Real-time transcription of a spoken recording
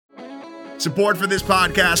Support for this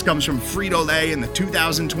podcast comes from Frito-Lay and the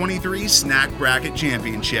 2023 Snack Bracket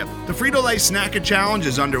Championship. The Frito-Lay Snack-It Challenge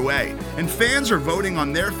is underway, and fans are voting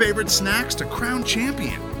on their favorite snacks to crown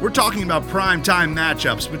champion. We're talking about prime-time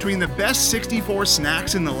matchups between the best 64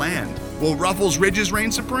 snacks in the land. Will Ruffles Ridges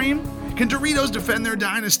reign supreme? Can Doritos defend their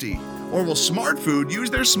dynasty? Or will Smart Food use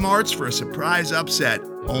their smarts for a surprise upset?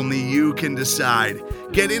 Only you can decide.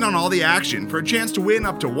 Get in on all the action for a chance to win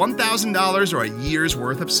up to $1,000 or a year's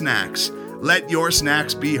worth of snacks. Let your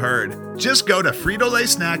snacks be heard. Just go to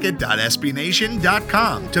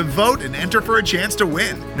fritolaysnacket.sbnation.com to vote and enter for a chance to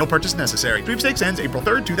win. No purchase necessary. Sweepstakes ends April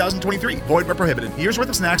 3rd, 2023. Void where prohibited. Year's worth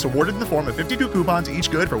of snacks awarded in the form of 52 coupons, each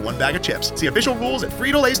good for one bag of chips. See official rules at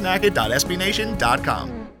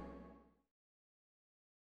fritolaysnacket.sbnation.com.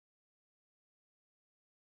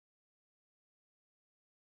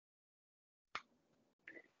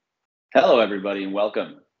 Hello, everybody, and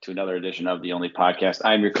welcome to another edition of The Only Podcast.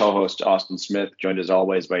 I'm your co-host, Austin Smith, joined as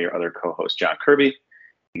always by your other co-host, John Kirby.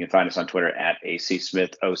 You can find us on Twitter at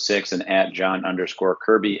ACSmith06 and at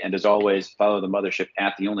John_Kirby. And as always, follow the mothership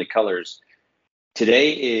at The Only Colors.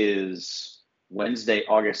 Today is Wednesday,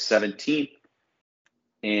 August 17th.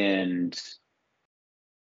 And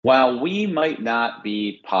while we might not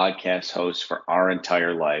be podcast hosts for our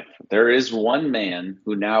entire life, there is one man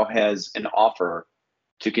who now has an offer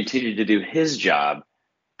to continue to do his job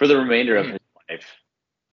for the remainder of his life.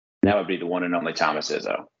 That would be the one and only Thomas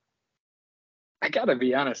Izzo. I gotta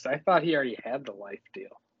be honest, I thought he already had the life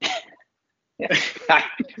deal. Yeah,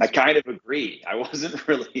 I kind of agree. I wasn't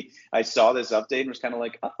really, I saw this update and was kind of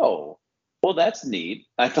like, oh, well, that's neat.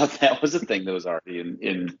 I thought that was a thing that was already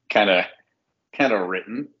in kind of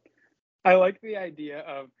written. I like the idea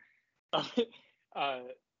of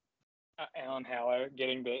Alan Haller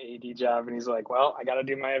getting the AD job, and he's like, well, I got to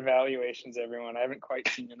do my evaluations, everyone. I haven't quite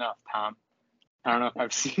seen enough, Tom. I don't know if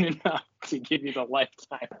I've seen enough to give you the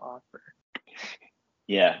lifetime offer.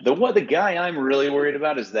 Yeah, the guy I'm really worried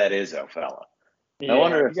about is that Izzo fella. I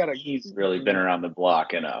wonder if he's really been around the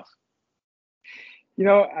block enough. You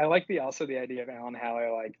know, I like the idea of Alan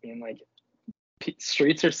Haller like being like,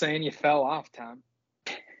 streets are saying you fell off, Tom.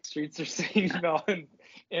 Streets are saying you fell, and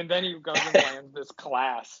then he goes and lands this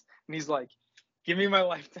class. And he's like, give me my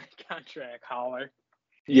lifetime contract, Holler.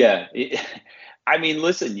 Yeah. I mean,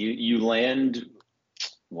 listen, you land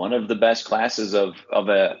one of the best classes of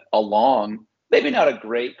a long, maybe not a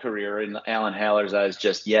great career in Alan Haller's eyes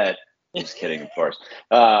just yet. Just kidding, of course.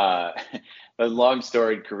 A long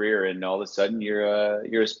storied career, and all of a sudden you're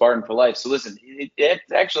a Spartan for life. So listen,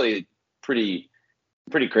 it's actually pretty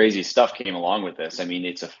crazy stuff came along with this. I mean,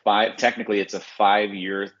 it's a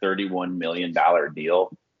 5-year, $31 million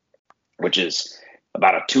deal, which is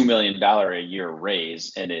about a $2 million a year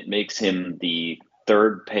raise, and it makes him the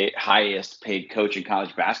third highest paid coach in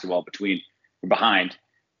college basketball behind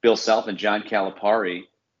Bill Self and John Calipari.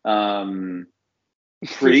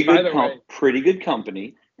 Pretty good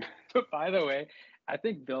company. But by the way, I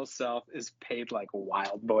think Bill Self is paid like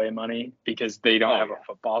wild boy money because they don't have a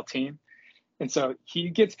football team. And so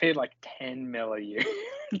he gets paid like $10 million a year.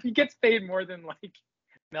 He ges paid more than like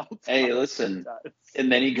Melton. Hey, listen, and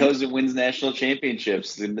then he goes and wins national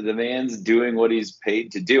championships. The man's doing what he's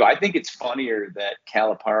paid to do. I think it's funnier that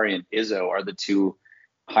Calipari and Izzo are the two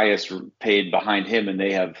highest paid behind him, and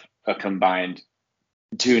they have a combined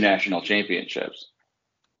 2 national championships.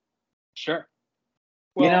 Sure.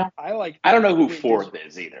 Well, I don't know who fourth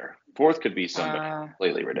is either. Fourth could be somebody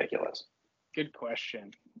completely ridiculous. Good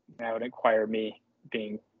question. That would require me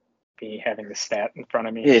having the stat in front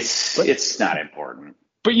of me. It's not important.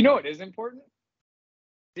 But you know what is important?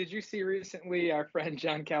 Did you see recently our friend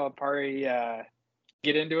John Calipari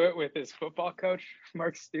get into it with his football coach,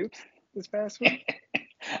 Mark Stoops, this past week?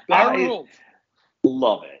 I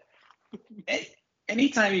love it.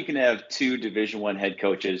 Anytime you can have 2 Division I head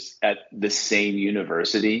coaches at the same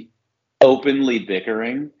university openly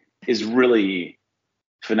bickering is really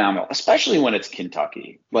phenomenal, especially when it's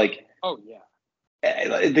Kentucky. Like, oh yeah,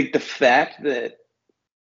 the fact that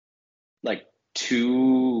like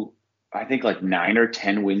 2, I think like 9 or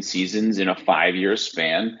 10 win seasons in a 5-year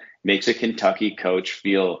span makes a Kentucky coach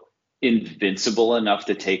feel invincible enough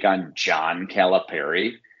to take on John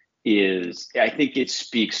Calipari I think it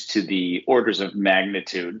speaks to the orders of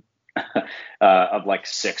magnitude of like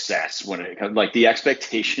success when it comes, like the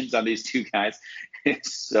expectations on these two guys.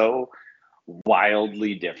 It's so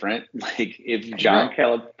wildly different. Like if John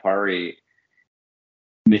Calipari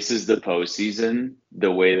misses the postseason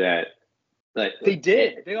the way that they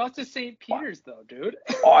did, they lost to St. Peter's though, dude.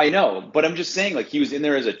 Oh, I know, but I'm just saying, like he was in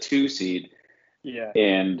there as a 2 seed, yeah,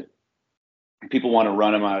 and people want to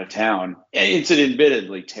run him out of town. It's an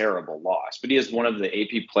admittedly terrible loss, but he has one of the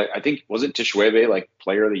AP play. I think, was it Tishwebe, like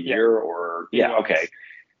player of the year or okay.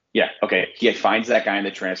 Yeah. Okay. He finds that guy in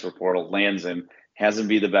the transfer portal, lands him, has him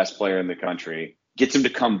be the best player in the country, gets him to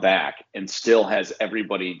come back, and still has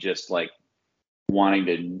everybody just like wanting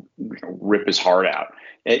to rip his heart out.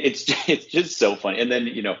 It's just so funny. And then,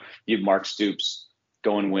 you have Mark Stoops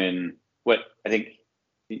go and win what I think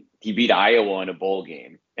he beat Iowa in a bowl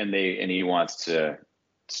game, and he wants to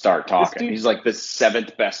start talking. He's like the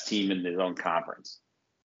 7th best team in his own conference.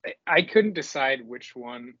 I couldn't decide which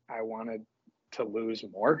one I wanted to lose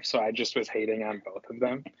more, so I just was hating on both of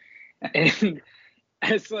them. And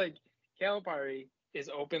it's like Calipari is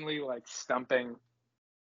openly like stumping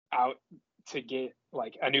out to get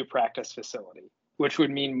like a new practice facility, which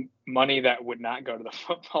would mean money that would not go to the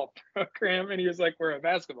football program. And he was like, we're a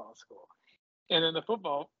basketball school. And then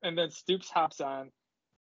and then Stoops hops on,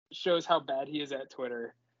 shows how bad he is at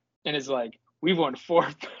Twitter, and is like, we've won 4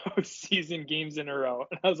 postseason games in a row.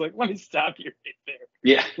 And I was like, let me stop you right there.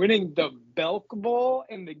 Yeah. Winning the Belk Bowl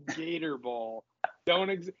and the Gator Bowl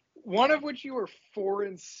one of which you were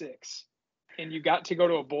 4-6, and you got to go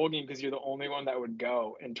to a bowl game because you're the only one that would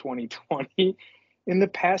go in 2020. In the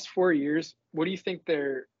past 4 years, what do you think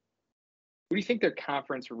their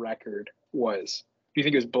conference record was? Do you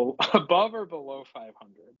think it was above or below 500?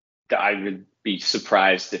 I would be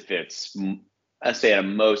surprised if it's, I'd say at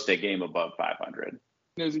most a game above 500.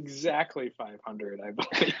 It was exactly 500, I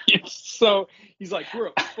believe. So he's like,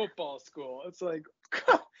 we're a football school. It's like,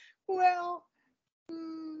 well,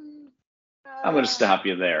 I'm going to stop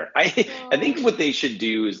you there. I think what they should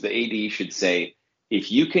do is the AD should say,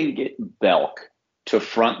 if you can get Belk to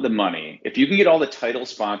front the money, if you can get all the title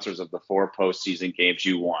sponsors of the 4 postseason games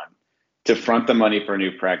you won to front the money for a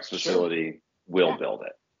new practice facility, we'll build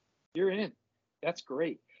it. You're in. That's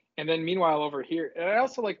great. And then meanwhile over here, I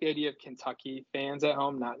also like the idea of Kentucky fans at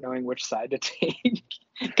home not knowing which side to take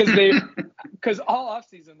because all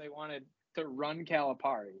offseason they wanted to run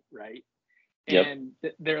Calipari, right? And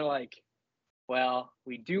they're like, well,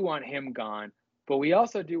 we do want him gone, but we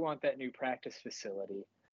also do want that new practice facility.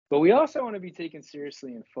 But we also want to be taken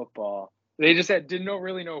seriously in football. They just didn't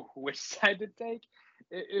really know which side to take.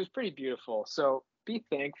 It was pretty beautiful. So be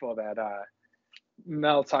thankful that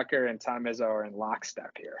Mel Tucker and Tom Izzo are in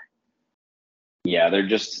lockstep here. Yeah,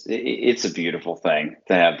 it's a beautiful thing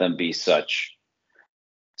to have them be so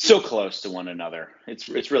close to one another.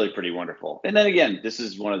 It's really pretty wonderful. And then again, this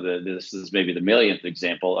is maybe the millionth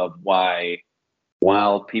example of why,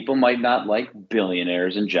 while people might not like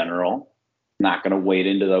billionaires in general, not going to wade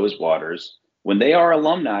into those waters, when they are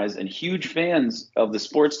alumni and huge fans of the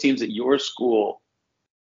sports teams at your school,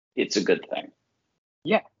 it's a good thing.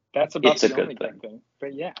 Yeah, that's about the only good thing.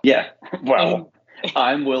 But yeah. Yeah. Well,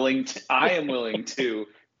 I am willing to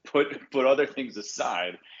put other things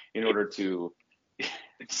aside in order to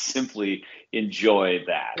simply enjoy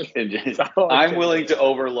that. And I'm willing to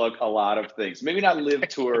overlook a lot of things. Maybe not live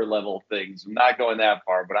tour level things. I'm not going that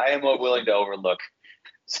far, but I am willing to overlook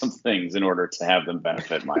some things in order to have them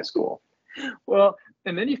benefit my school. Well,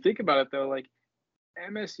 and then you think about it though, like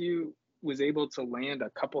MSU was able to land a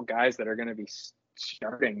couple guys that are going to be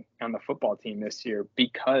starting on the football team this year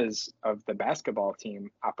because of the basketball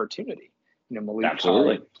team opportunity. Malik,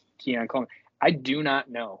 absolutely, Keon Coleman. I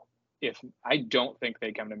don't think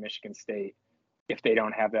they come to Michigan State if they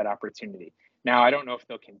don't have that opportunity. Now, I don't know if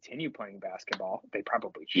they'll continue playing basketball. They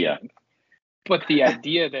probably shouldn't. Yeah. But the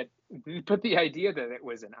idea that it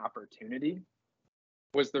was an opportunity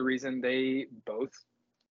was the reason they both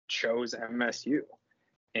chose MSU.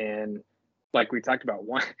 And like we talked about,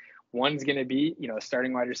 one's going to be, a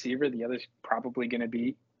starting wide receiver. The other's probably going to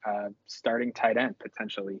be starting tight end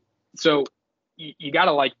potentially. So you got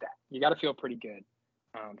to like that. You got to feel pretty good.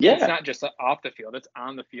 It's not just off the field; it's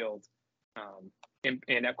on the field,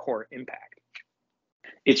 in a core impact.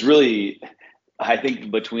 It's really, I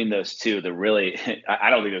think between those two, I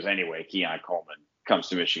don't think there's any way Keon Coleman comes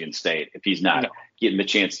to Michigan State if he's not getting the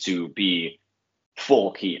chance to be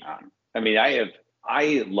full Keon. I mean,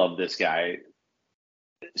 I love this guy.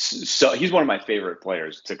 So he's one of my favorite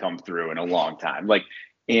players to come through in a long time.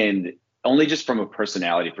 And only just from a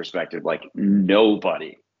personality perspective,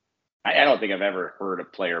 nobody. I don't think I've ever heard a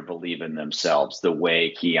player believe in themselves the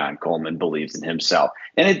way Keon Coleman believes in himself.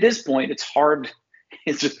 And at this point, it's hard.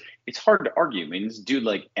 It's hard to argue. I mean, this dude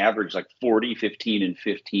averaged 40, 15, and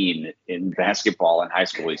 15 in basketball in high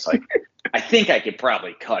school. He's like, I think I could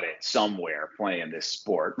probably cut it somewhere playing this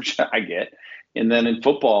sport, which I get. And then in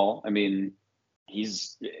football, I mean,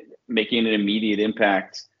 he's making an immediate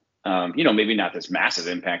impact Maybe not this massive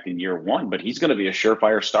impact in year one, but he's going to be a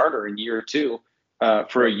surefire starter in year two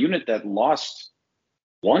for a unit that lost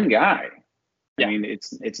one guy. Yeah. I mean,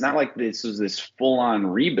 it's not like this was this full on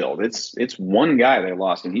rebuild. It's one guy they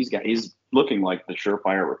lost, and he's looking like the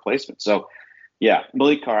surefire replacement. So, yeah,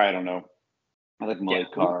 Malik Carr, I don't know. I like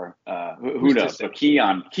Malik Carr. Who knows? But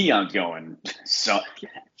Keon's going. So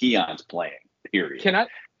Keon's playing. Period.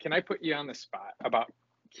 Can I put you on the spot about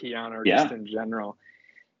Keon or just in general?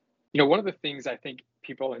 One of the things I think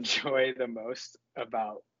people enjoy the most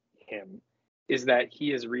about him is that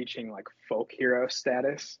he is reaching like folk hero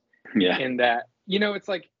status. Yeah. In that, it's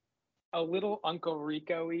like a little Uncle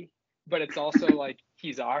Rico-y, but it's also like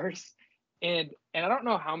he's ours. And I don't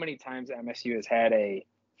know how many times MSU has had a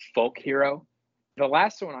folk hero. The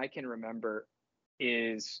last one I can remember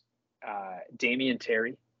is Damian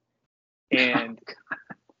Terry. And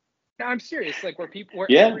no, I'm serious, like where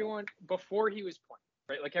everyone before he was playing,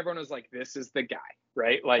 right? Like everyone was like, this is the guy,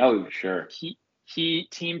 right? Like, oh, sure. He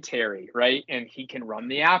Team Terry, right? And he can run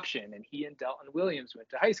the option, and he and Delton Williams went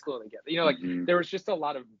to high school together. There was just a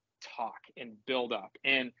lot of talk and build up,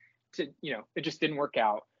 and it just didn't work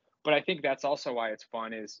out. But I think that's also why it's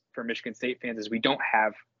fun is for Michigan State fans is we don't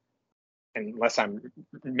have, unless I'm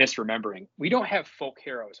misremembering, we don't have folk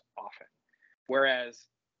heroes often. Whereas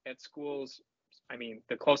at schools, I mean,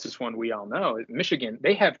 the closest one we all know is Michigan,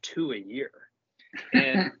 they have 2 a year.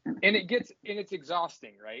 And it's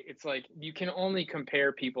exhausting, right? It's like you can only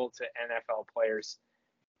compare people to NFL players.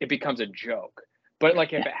 It becomes a joke. But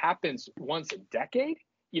like if it happens once a decade,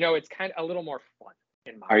 it's kind of a little more fun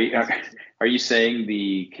in my Are you saying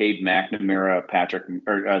the Cade McNamara Patrick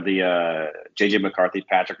or the JJ McCarthy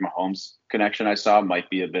Patrick Mahomes connection I saw might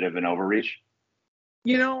be a bit of an overreach?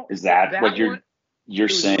 Is that what you're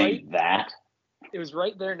saying? Right, that it was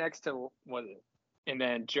right there next to and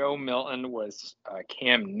then Joe Milton was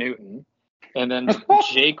Cam Newton, and then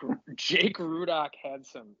Jake Rudock had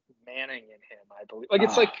some Manning in him, I believe. Like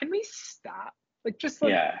it's like, can we stop? Like just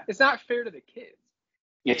like it's not fair to the kids.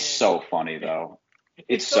 It's so funny though.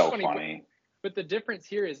 It's so funny. But the difference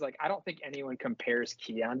here is like I don't think anyone compares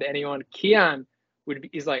Keon to anyone. Keon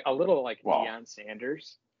is like a little like Deion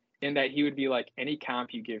Sanders in that he would be like any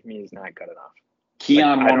comp you give me is not good enough.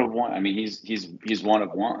 Keon one of one. I mean he's one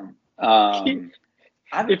of one.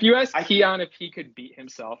 If you ask Keon if he could beat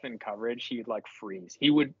himself in coverage, he would like freeze. He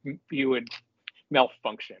would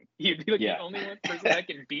malfunction. He'd be like the only one person that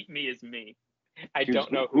can beat me is me. I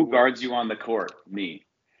don't know who guards you on the court. Me.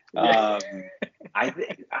 I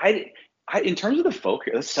in terms of the folk,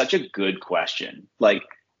 that's such a good question. Like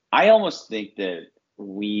I almost think that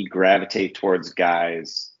we gravitate towards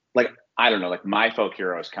guys like I don't know. Like my folk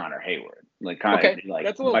hero is Connor Hayward. Like kind of like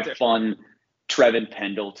that's a little my different. Fun Trevin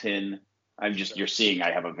Pendleton. You're seeing I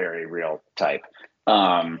have a very real type.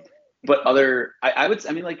 But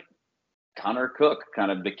like Connor Cook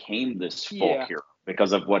kind of became this folk hero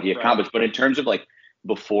because of what he accomplished. But in terms of like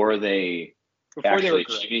before they actually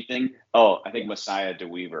achieved anything, I think Messiah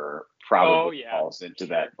DeWeaver probably falls into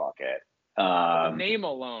that bucket. The name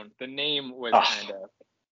alone, the name was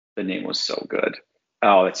the name was so good.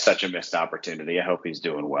 Oh, it's such a missed opportunity. I hope he's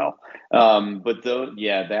doing well.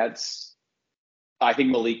 I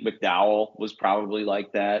think Malik McDowell was probably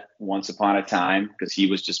like that once upon a time because he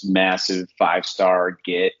was just massive 5-star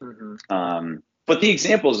get. Mm-hmm. But the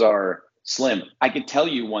examples are slim. I can tell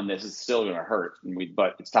you one that is still going to hurt,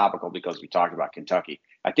 but it's topical because we talked about Kentucky.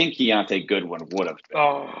 I think Keontae Goodwin would have been.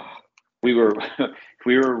 Oh. We were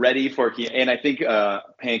ready for and I think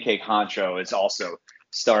Pancake Honcho is also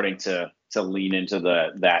starting to lean into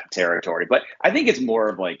that territory. But I think it's more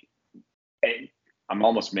of like I'm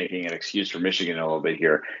almost making an excuse for Michigan a little bit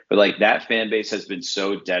here, but like that fan base has been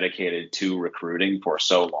so dedicated to recruiting for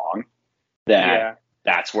so long that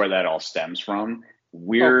that's where that all stems from.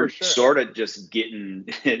 We're sort of just getting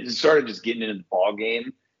into the ball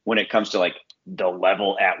game when it comes to like the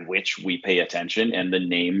level at which we pay attention and the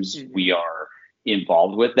names we are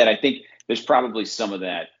involved with. That I think there's probably some of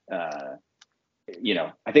that.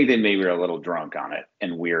 I think they maybe were a little drunk on it,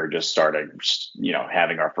 and we're just started,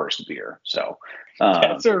 having our first beer. So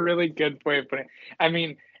that's a really good way of putting it. I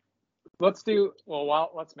mean, let's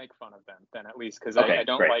make fun of them then at least, because I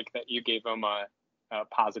don't like that you gave them a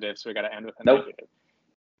positive, so we got to end with a negative.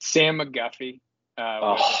 Sam McGuffey.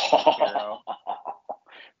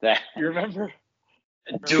 You remember?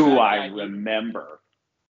 Do I remember?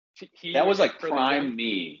 That was like prime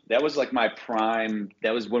me. That was like my prime.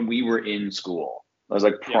 That was when we were in school. That was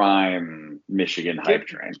like prime Michigan hype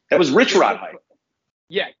train. That was Rich Rod hype.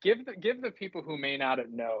 Yeah, give the people who may not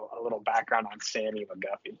know a little background on Sammy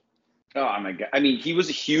McGuffey. Oh my God. I mean, he was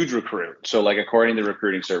a huge recruit. So like according to the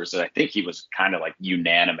recruiting services, I think he was kind of like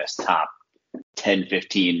unanimous top 10,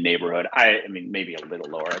 15 neighborhood. I mean, maybe a little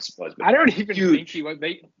lower, I suppose. But I don't even huge. think he was.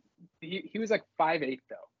 He was like 5'8"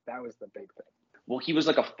 though. That was the big thing. Well, he was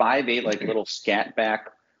like a 5'8", like little scat back,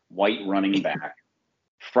 white running back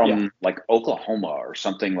from like Oklahoma or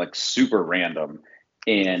something like super random.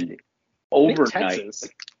 And overnight, Texas.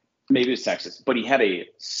 like, maybe it was Texas, but he had a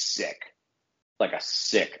sick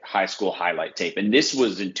high school highlight tape. And this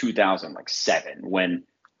was in 2007 when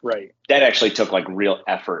Right. that actually took like real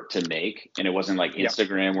effort to make. And it wasn't like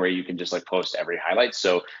Instagram where you can just like post every highlight.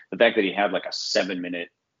 So the fact that he had like a 7-minute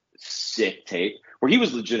sick tape where he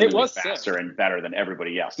was legitimately faster and better than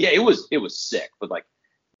everybody else. Yeah, it was sick. But like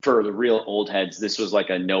for the real old heads, this was like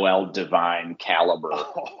a Noel Devine caliber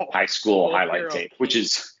high school highlight tape, which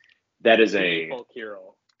is that is a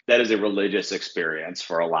religious experience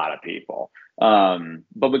for a lot of people. But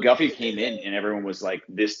McGuffey came in and everyone was like,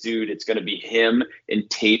 this dude, it's going to be him and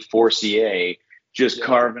Tate Forcier just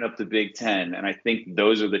carving up the Big Ten. And I think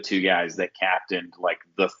those are the two guys that captained like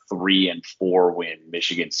the 3 and 4 win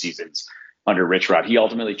Michigan seasons under Rich Rod. He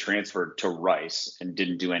ultimately transferred to Rice and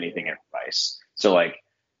didn't do anything at Rice. So like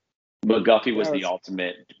McGuffey was the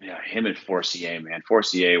ultimate, him and Forcier, man.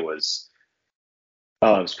 Forcier was, it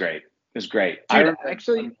was great. It was great. Dude, I remember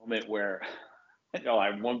actually one moment where, I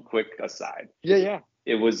have one quick aside. Yeah.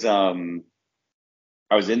 It was,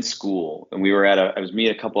 I was in school and I was me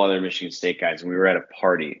and a couple other Michigan State guys and we were at a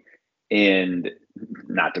party and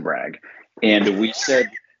not to brag. And we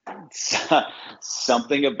said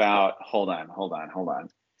something about, hold on. Hold on.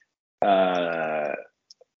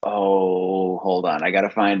 I got to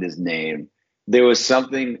find his name. There was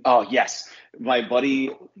something. Oh yes. My buddy,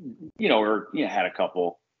 had a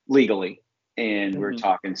couple legally and we're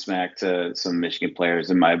talking smack to some Michigan players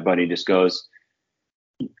and my buddy just goes,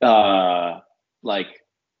 like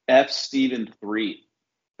F Steven 3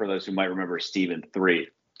 for those who might remember Steven 3.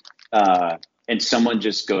 And someone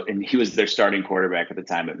just go, and he was their starting quarterback at the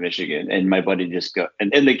time at Michigan. And my buddy just go,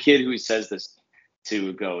 and the kid who he says this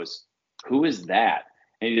to goes, who is that?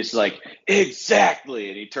 And he just like, exactly.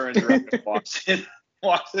 And he turns around and walks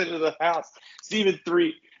into the house. Steven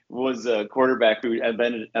 3 was a quarterback who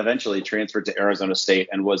eventually transferred to Arizona State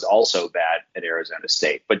and was also bad at Arizona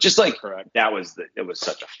State. But just like, it was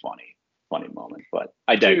such a funny moment, but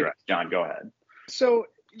I digress. Dude, John, go ahead. So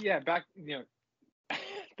back,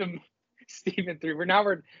 the Steven 3. We're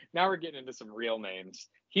getting into some real names.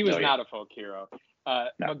 He was not a folk hero. No.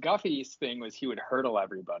 McGuffey's thing was he would hurdle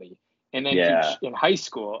everybody, and then he, in high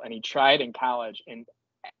school, and he tried in college, and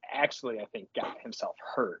actually I think got himself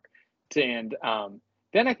hurt. And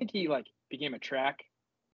then I think he like became a track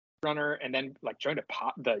runner, and then like joined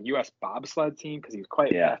the U.S. bobsled team because he was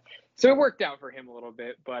quite fast. So it worked out for him a little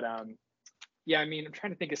bit, but I mean, I'm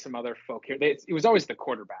trying to think of some other folk here. It was always the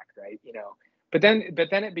quarterback, right? But then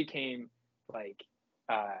it became like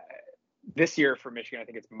this year for Michigan, I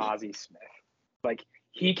think it's Mozzie Smith. Like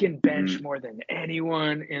he can bench more than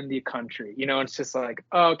anyone in the country. It's just like,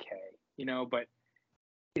 okay, but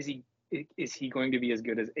is he going to be as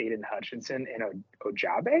good as Aiden Hutchinson and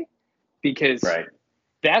Ojabe? Because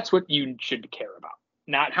that's what you should care about,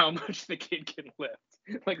 not how much the kid can lift.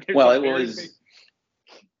 Like, it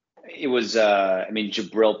was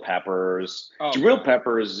Jabril Peppers. Jabril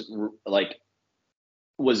Peppers like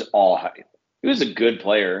was all hype. He was a good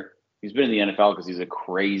player. He's been in the NFL because he's a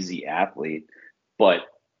crazy athlete. But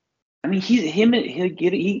I mean,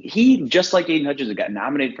 he just like Aiden Hutchinson got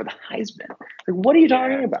nominated for the Heisman. Like, what are you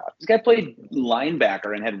talking about? This guy played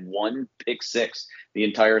linebacker and had 1 pick 6 the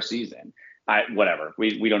entire season. Whatever.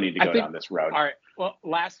 We don't need to go down this road. All right. Well,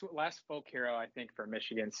 last folk hero, I think, for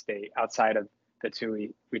Michigan State, outside of the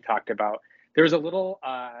two we talked about, there was a little.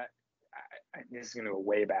 This is going to go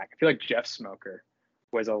way back. I feel like Jeff Smoker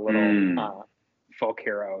was a little folk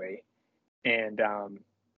hero-y. And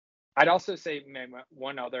I'd also say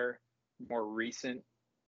one other more recent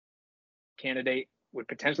candidate would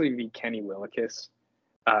potentially be Kenny Willekes,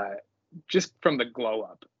 just from the glow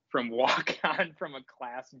up, from walk on from a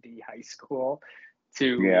Class D high school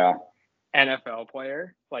to NFL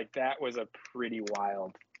player. Like that was a pretty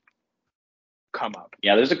wild come up.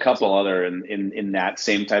 Yeah, there's a couple other in that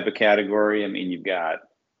same type of category. I mean, you've got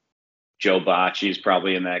Joe Bocci's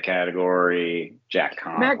probably in that category. Jack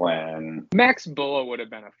Conklin. Max Bulla would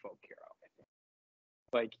have been a folk hero.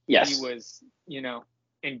 Like he was,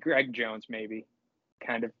 and Greg Jones maybe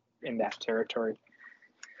kind of in that territory.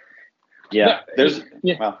 Yeah,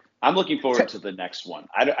 well, I'm looking forward to the next one.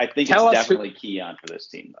 I think it's definitely Keon for this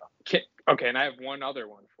team, though. Okay, and I have one other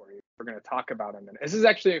one for you. We're going to talk about him. This is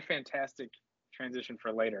actually a fantastic transition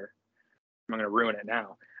for later. I'm going to ruin it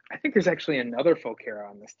now. I think there's actually another folk hero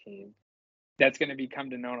on this team that's going to become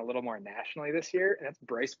known a little more nationally this year, and that's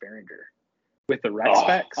Bryce Behringer with the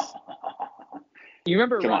Respects. You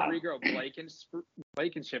remember Rodrigo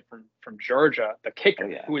Blankenship from Georgia, the kicker,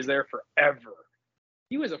 who was there forever.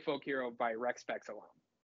 He was a folk hero by Respects alone.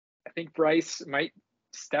 I think Bryce might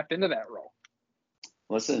step into that role.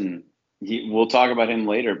 Listen, we'll talk about him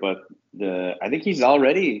later, but I think he's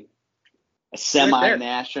already a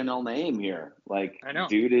semi-national name here. Like, I know.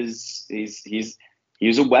 Dude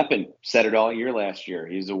he's a weapon. Said it all year last year.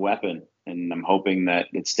 He's a weapon, and I'm hoping that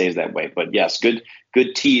it stays that way. But yes, good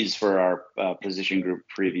tease for our position group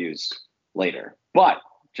previews later. But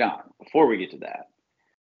John, before we get to that,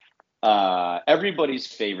 everybody's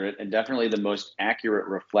favorite and definitely the most accurate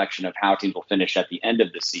reflection of how teams will finish at the end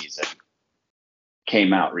of the season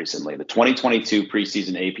came out recently. The 2022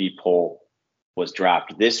 preseason AP poll was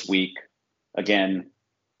dropped this week. Again,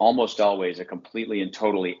 almost always a completely and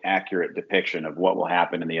totally accurate depiction of what will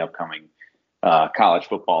happen in the upcoming college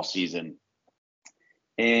football season.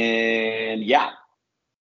 And yeah,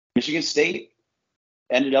 Michigan State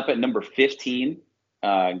ended up at number 15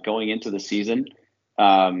 going into the season.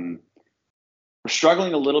 We're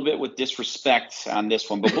struggling a little bit with disrespect on this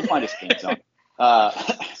one, but we'll find a stance on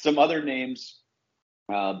some other names.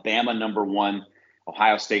 Bama number 1,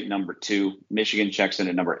 Ohio State number 2, Michigan checks in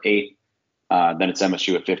at number 8. Then it's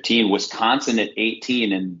MSU at 15, Wisconsin at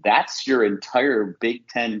 18, and that's your entire Big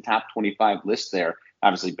Ten top 25 list there.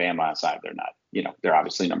 Obviously, Bama aside, they're not, they're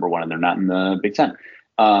obviously number 1 and they're not in the Big Ten.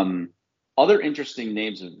 Other interesting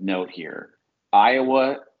names of note here: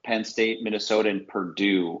 Iowa, Penn State, Minnesota, and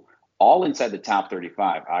Purdue, all inside the top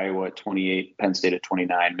 35. Iowa at 28, Penn State at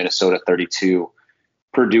 29, Minnesota at 32,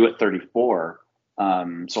 Purdue at 34.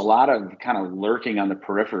 So a lot of kind of lurking on the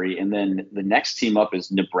periphery. And then the next team up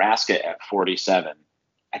is Nebraska at 47.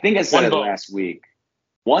 I think I said it last week.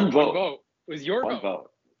 One vote. It was your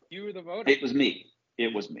vote. You were the voter. It was me.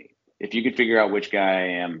 If you could figure out which guy I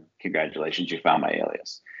am, congratulations, you found my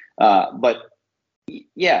alias. But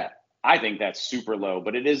yeah, I think that's super low.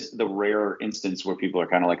 But it is the rare instance where people are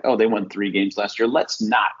kind of like, oh, they won 3 games last year. Let's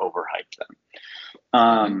not overhype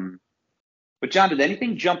them. But John, did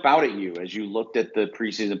anything jump out at you as you looked at the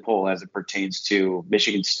preseason poll as it pertains to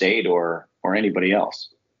Michigan State or anybody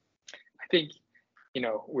else? I think,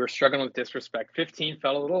 we're struggling with disrespect. 15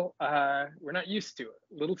 felt a little, we're not used to it.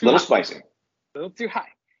 A little too spicy. A little too high.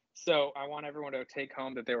 So I want everyone to take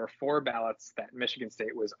home that there were 4 ballots that Michigan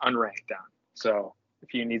State was unranked on. So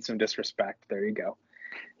if you need some disrespect, there you go.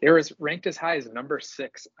 It was ranked as high as number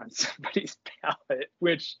 6 on somebody's ballot,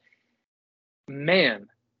 which, man,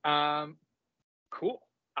 cool.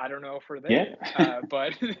 I don't know if we're there,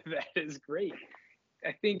 but that is great.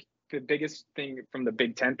 I think the biggest thing from the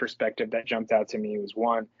Big Ten perspective that jumped out to me was,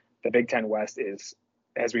 one, the Big Ten West is,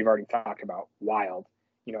 as we've already talked about, wild.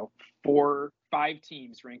 5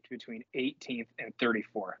 teams ranked between 18th and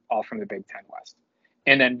 34th, all from the Big Ten West.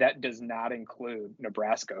 And then that does not include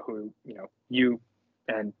Nebraska, who, you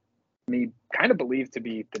and me kind of believe to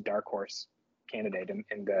be the dark horse candidate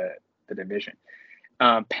in the division.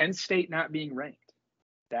 Penn State not being ranked,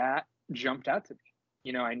 that jumped out to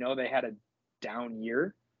me. I know they had a down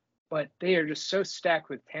year, but they are just so stacked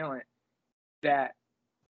with talent that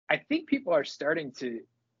I think people are starting to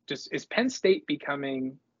is Penn State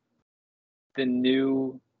becoming the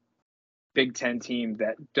new Big Ten team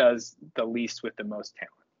that does the least with the most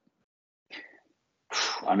talent?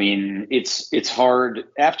 I mean, it's hard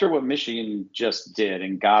after what Michigan just did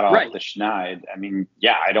and got off the schneid. I mean,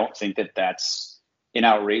 yeah, I don't think that that's an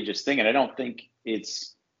outrageous thing. And I don't think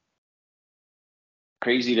it's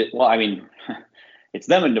crazy it's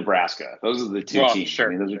them and Nebraska. Those are the 2 teams.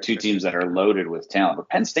 Sure, those are 2 teams that are loaded with talent. But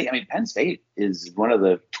Penn State is one of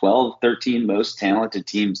the 12, 13 most talented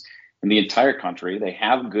teams in the entire country. They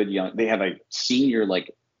have they have a senior,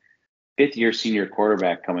 5th-year senior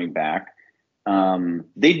quarterback coming back.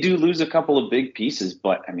 They do lose a couple of big pieces,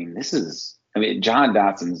 but John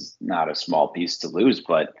Dotson's not a small piece to lose,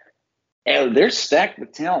 but they're stacked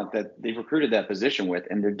with talent that they've recruited that position with,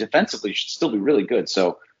 and they're defensively should still be really good.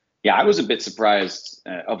 So, yeah, I was a bit surprised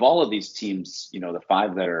of all of these teams. The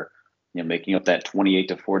 5 that are making up that 28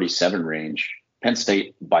 to 47 range. Penn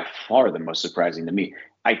State by far the most surprising to me.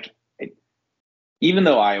 Even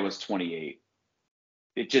though Iowa's 28,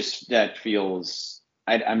 that feels.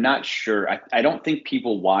 I'm not sure. I don't think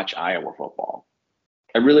people watch Iowa football.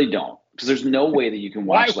 I really don't, because there's no way that you can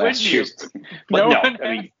watch last year's.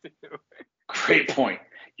 But great point.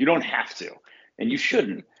 You don't have to, and you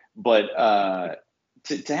shouldn't. But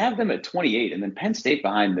to have them at 28 and then Penn State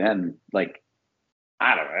behind them,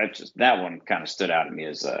 I don't know. That one kind of stood out to me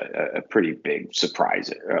as a pretty big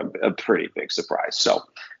surprise. A pretty big surprise. So,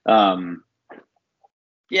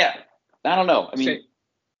 yeah, I don't know. I mean,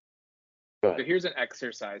 so here's an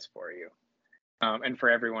exercise for you, and for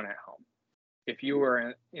everyone at home. If you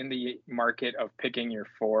were in the market of picking your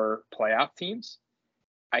 4 playoff teams,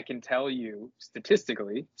 I can tell you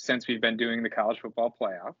statistically, since we've been doing the college football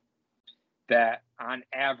playoff, that on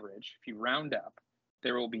average, if you round up,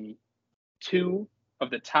 there will be 2 of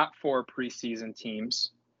the top 4 preseason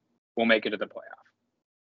teams will make it to the playoff.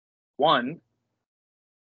 1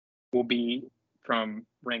 will be from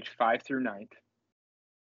ranked 5 through 9th,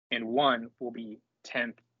 and 1 will be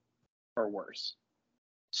 10th or worse.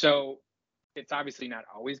 So it's obviously not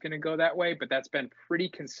always going to go that way, but that's been pretty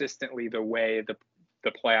consistently the way the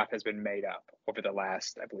playoff has been made up over the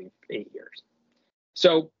last, I believe, 8 years.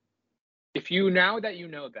 So now that you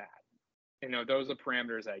know that, those are the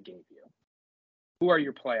parameters I gave you, who are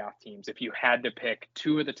your playoff teams if you had to pick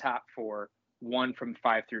 2 of the top 4, 1 from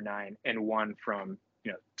 5 through 9, and 1 from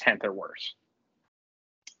 10th or worse?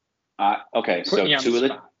 Okay, so 2 of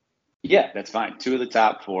the yeah, that's fine. 2 of the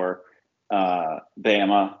top 4,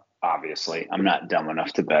 Bama, obviously. I'm not dumb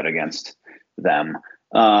enough to bet against them.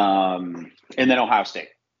 And then Ohio State,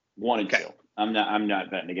 1 and 2. I'm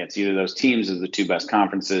not betting against either of those teams as the 2 best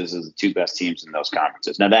conferences, as the 2 best teams in those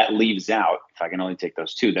conferences. Now that leaves out, if I can only take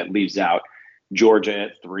those 2, that leaves out Georgia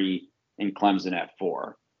at 3 and Clemson at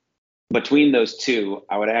 4. Between those 2,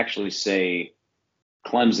 I would actually say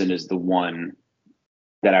Clemson is the one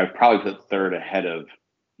that I would probably put 3rd ahead of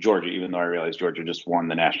Georgia, even though I realize Georgia just won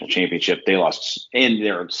the national championship. They lost, and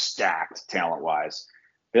they're stacked talent-wise.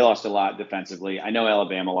 They lost a lot defensively. I know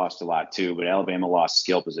Alabama lost a lot too, but Alabama lost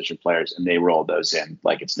skill position players, and they rolled those in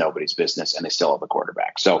like it's nobody's business, and they still have a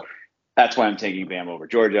quarterback. So that's why I'm taking Bama over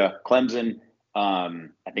Georgia. Clemson, I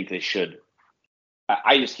think they should.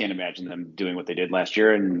 I just can't imagine them doing what they did last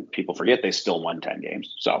year, and people forget they still won 10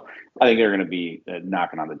 games. So I think they're going to be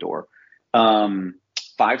knocking on the door.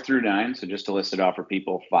 5 through 9, so just to list it off for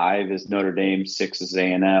people, 5 is Notre Dame, 6 is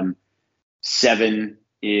A&M, 7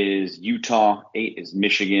 is Utah, 8 is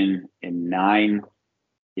Michigan, and 9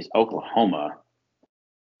 is Oklahoma.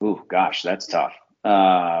 Ooh, gosh, that's tough.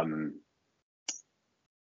 Let's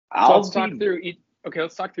talk through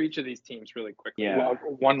each of these teams really quickly. Yeah. Well,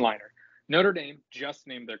 one-liner. Notre Dame just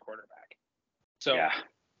named their quarterback. So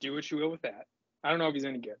do what you will with that. I don't know if he's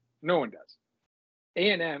any good. No one does.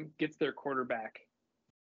 A&M gets their quarterback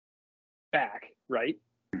back, right?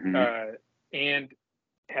 Mm-hmm. And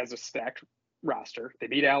has a stacked roster. They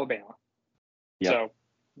beat Alabama. Yep. So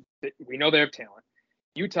we know they have talent.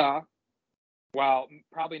 Utah, while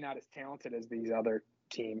probably not as talented as these other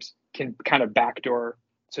teams, can kind of backdoor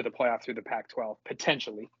to the playoff through the Pac-12,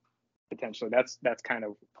 potentially. That's kind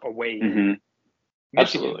of a way. Mm-hmm. Michigan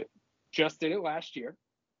Absolutely. just did it last year,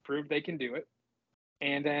 proved they can do it.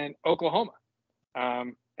 And then Oklahoma,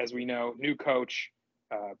 as we know, new coach,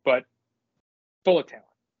 but full of talent,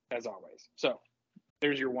 as always. So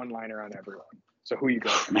there's your one-liner on everyone. So who you go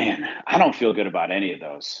with? Man, I don't feel good about any of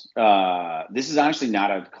those. This is honestly not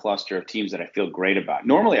a cluster of teams that I feel great about.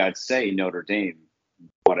 Normally, I'd say Notre Dame,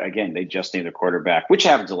 but again, they just named a quarterback, which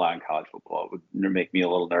happens a lot in college football. It would make me a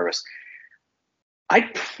little nervous.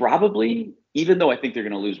 I'd probably, even though I think they're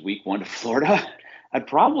going to lose week 1 to Florida, I'd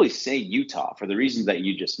probably say Utah for the reasons that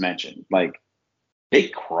you just mentioned. Like, they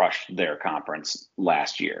crushed their conference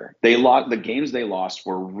last year. The games they lost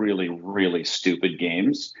were really, really stupid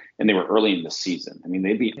games, and they were early in the season. I mean,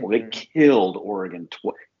 they killed Oregon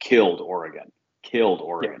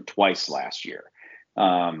twice last year.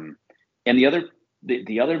 And the other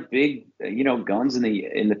big, guns in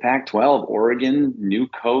the Pac-12, Oregon, new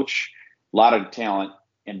coach, a lot of talent,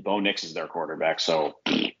 and Bo Nix is their quarterback. So,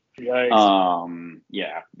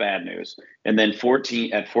 bad news. And then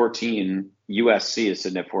 14, USC is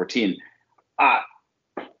sitting at 14.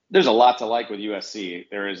 There's a lot to like with USC.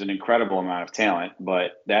 There is an incredible amount of talent,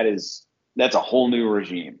 but that's a whole new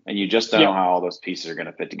regime, and you just don't know how all those pieces are going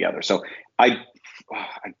to fit together. So I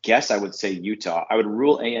guess I would say Utah. I would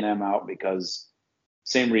rule A&M out because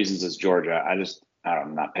same reasons as Georgia.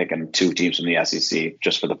 I'm not picking 2 teams from the SEC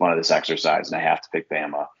just for the fun of this exercise, and I have to pick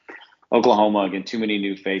Bama. Oklahoma, again, too many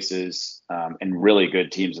new faces and really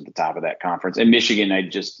good teams at the top of that conference. And Michigan, I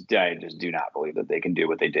just do not believe that they can do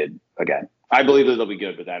what they did again. I believe that they'll be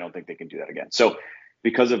good, but I don't think they can do that again. So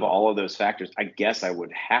because of all of those factors, I guess I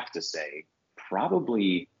would have to say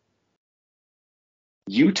probably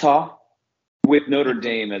Utah with Notre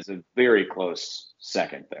Dame as a very close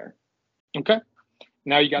second there. Okay.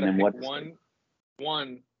 Now you got to pick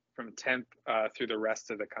one from 10th through the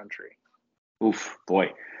rest of the country. Oof,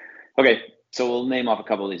 boy. Okay, So we'll name off a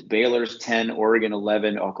couple of these. Baylor's 10, Oregon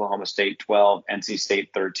 11, Oklahoma State 12, NC State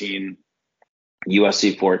 13,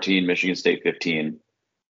 USC 14, Michigan State 15,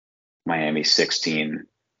 Miami 16,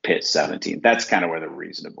 Pitt 17. That's kind of where the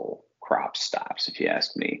reasonable crop stops, if you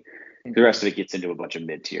ask me. The rest of it gets into a bunch of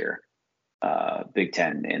mid-tier Big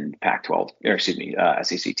Ten and Pac-12, or excuse me,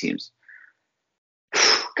 SEC teams.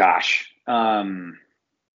 Gosh.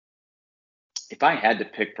 If I had to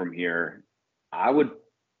pick from here, you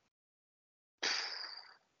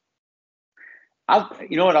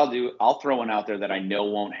know what I'll do? I'll throw one out there that I know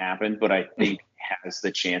won't happen, but I think has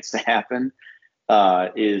the chance to happen,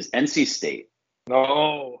 is NC State.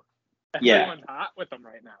 Oh, everyone's hot with them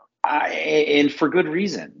right now. And for good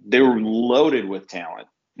reason. They're loaded with talent.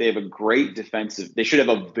 They have a great defensive. They should have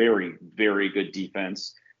a very, very good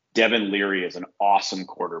defense. Devin Leary is an awesome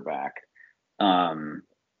quarterback.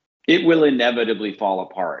 It will inevitably fall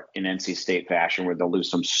apart in NC State fashion where they'll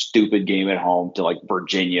lose some stupid game at home to like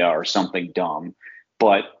Virginia or something dumb.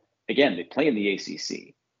 But again, they play in the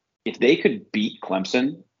ACC. If they could beat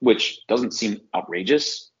Clemson, which doesn't seem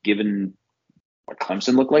outrageous given what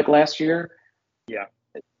Clemson looked like last year, yeah,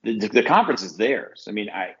 the conference is theirs. I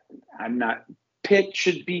mean, I'm not. Pitt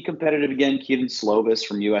should be competitive again. Keaton Slovis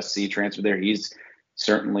from USC transferred there. He's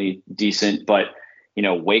certainly decent, but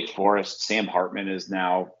Wake Forest, Sam Hartman is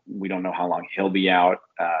now, we don't know how long he'll be out.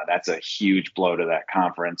 That's a huge blow to that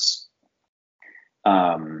conference.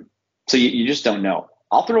 So you just don't know.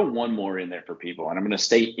 I'll throw one more in there for people, and I'm going to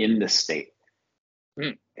stay in the state.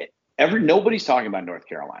 Nobody's talking about North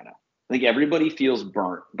Carolina. I think everybody feels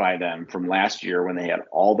burnt by them from last year when they had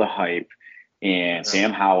all the hype and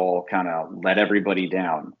Sam Howell kind of let everybody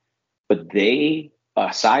down. But they,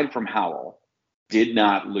 aside from Howell, did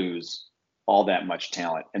not lose all that much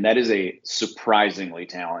talent. And that is a surprisingly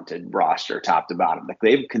talented roster top to bottom. Like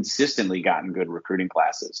they've consistently gotten good recruiting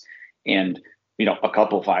classes and, a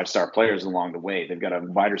couple 5-star players along the way. They've got a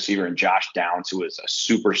wide receiver in Josh Downs, who is a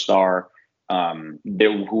superstar.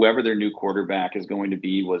 Whoever their new quarterback is going to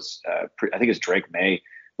be I think it's Drake May,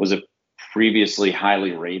 was a previously highly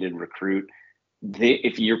rated recruit.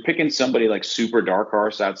 If you're picking somebody like super dark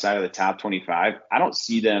horse outside of the top 25, I don't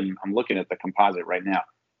see them. I'm looking at the composite right now.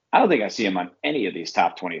 I don't think I see them on any of these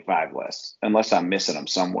top 25 lists unless I'm missing them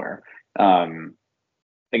somewhere. Again,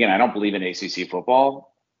 I don't believe in ACC football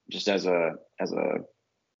just as a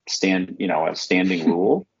standing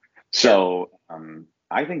rule. So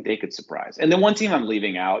I think they could surprise. And the one team I'm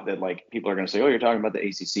leaving out that like people are going to say, oh, you're talking about the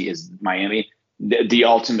ACC is Miami. The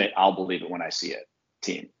ultimate, I'll believe it when I see it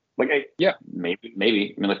team. Like,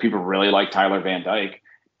 maybe. I mean, like people really like Tyler Van Dyke,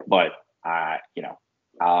 but I'll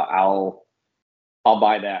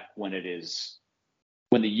buy that when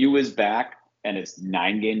the U is back and it's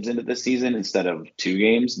 9 games into the season instead of 2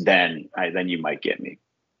 games. Then you might get me.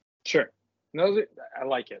 Sure, I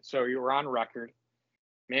like it. So you were on record,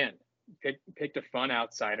 man. Picked a fun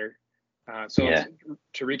outsider. To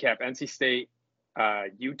recap: NC State,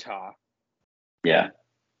 Utah, Ohio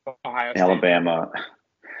State, Alabama.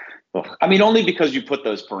 I mean, only because you put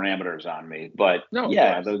those parameters on me, but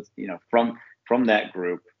those, from that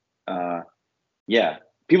group,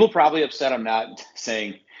 people probably upset I'm not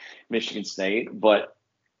saying Michigan State, but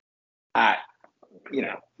the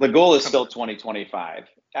goal is still 2025.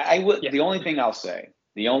 The only thing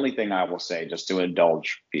I will say, just to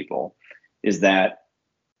indulge people, is that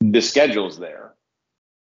the schedule's there.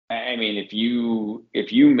 I mean, if you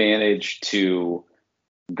manage to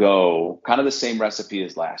go kind of the same recipe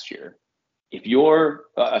as last year, if you're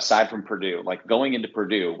aside from Purdue, like going into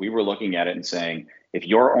Purdue, we were looking at it and saying, if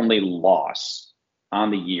your only loss on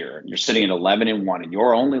the year, you're sitting at 11-1, and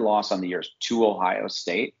your only loss on the year is to Ohio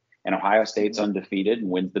State, and Ohio State's undefeated and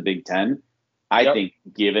wins the Big Ten, I think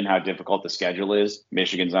given how difficult the schedule is,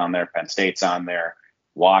 Michigan's on there, Penn State's on there,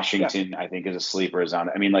 Washington, I think is a sleeper is on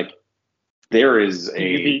there. I mean, like there is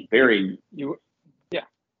they're in. You're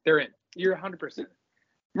 100%.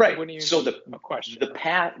 Right. So the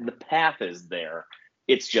path is there.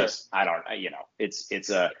 It's just, it's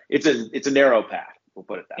a narrow path. We'll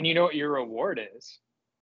put it that way. And you know what your reward is?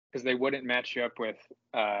 Because they wouldn't match you up with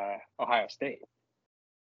Ohio State.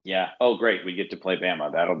 Yeah. Oh, great. We get to play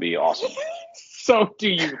Bama. That'll be awesome. So do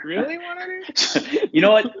you really want to do? You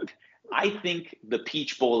know what? I think the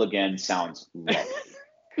Peach Bowl again sounds lovely.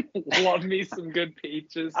 Love me some good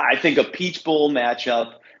peaches. I think a Peach Bowl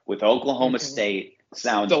matchup with Oklahoma State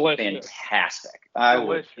sounds fantastic.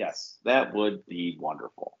 Yes, that would be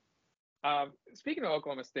wonderful. Speaking of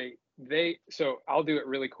Oklahoma State, so I'll do it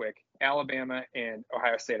really quick. Alabama and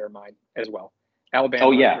Ohio State are mine as well. Alabama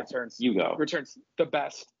returns the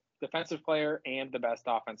best defensive player and the best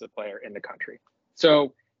offensive player in the country.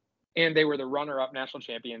 So And they were the runner-up national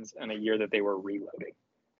champions in a year that they were reloading.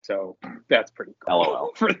 So that's pretty cool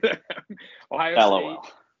LOL. for them. Ohio LOL.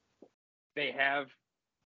 State, they have.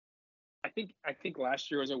 I think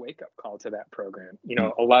last year was a wake-up call to that program.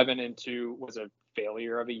 11-2 was a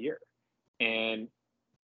failure of a year, and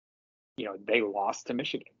they lost to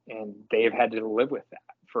Michigan, and they've had to live with that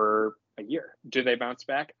for a year. Do they bounce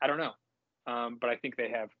back? I don't know, but I think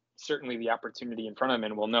they have certainly the opportunity in front of them,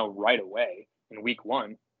 and we'll know right away in week 1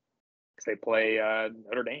 because they play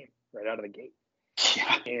Notre Dame right out of the gate.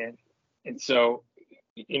 Yeah. And so,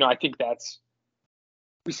 I think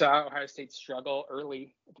we saw Ohio State struggle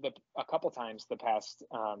early a couple times the past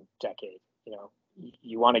decade.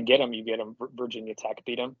 You want to get them, you get them. Virginia Tech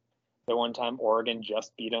beat them the one time. Oregon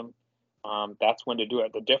just beat them. That's when to do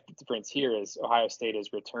it. The difference here is Ohio State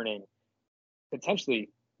is returning potentially,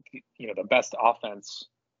 the best offense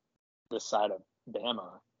this side of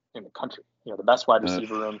Bama in the country. The best wide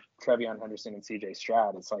receiver room, Trevion Henderson and C.J.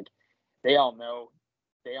 Stroud. It's like they all know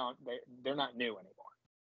they're not new anymore.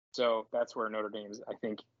 So that's where Notre Dame, I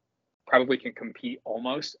think, probably can compete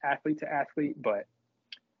almost athlete to athlete, but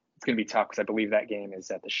it's going to be tough because I believe that game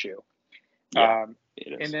is at the Shoe. Yeah,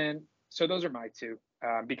 it is. And then, so those are my two,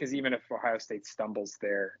 because even if Ohio State stumbles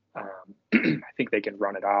there, I think they can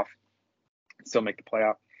run it off and still make the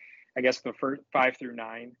playoff. I guess the first 5 through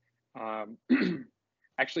 9,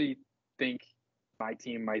 actually think my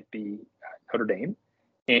team might be Notre Dame.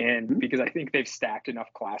 And because I think they've stacked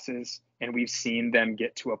enough classes and we've seen them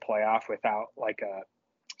get to a playoff without like a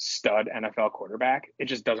stud NFL quarterback, it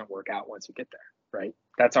just doesn't work out once you get there, right?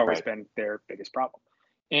 That's always been their biggest problem.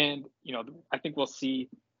 And, I think we'll see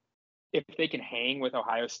if they can hang with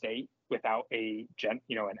Ohio State without an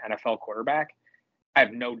NFL quarterback. I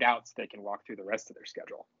have no doubts they can walk through the rest of their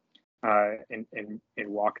schedule and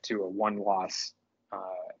walk to a 1-loss.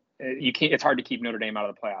 It's hard to keep Notre Dame out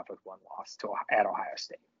of the playoff with 1 loss at Ohio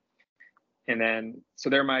State. And then, so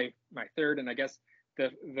they're my third, and I guess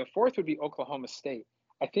the fourth would be Oklahoma State.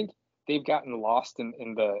 I think they've gotten lost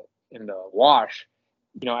in the wash.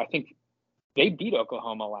 I think they beat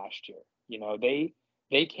Oklahoma last year.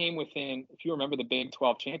 They came within, if you remember the Big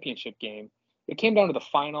 12 championship game, it came down to the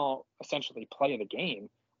final, essentially, play of the game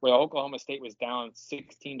where Oklahoma State was down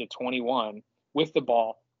 16-21 with the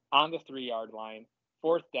ball on the 3-yard line,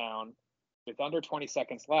 4th down with under 20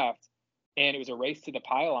 seconds left, and it was a race to the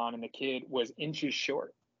pylon, and the kid was inches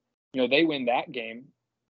short. They win that game.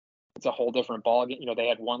 It's a whole different ball game. They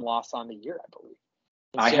had 1 loss on the year, I believe.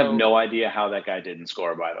 I have no idea how that guy didn't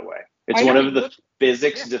score, by the way. It's one of the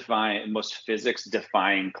most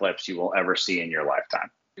physics-defying clips you will ever see in your lifetime.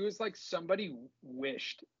 It was like somebody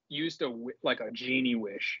used a genie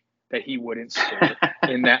wish that he wouldn't score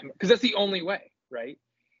in that, because that's the only way, right?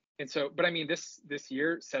 And so, but I mean, this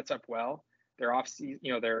year sets up well. Their off-season,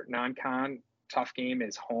 their non-con tough game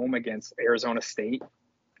is home against Arizona State.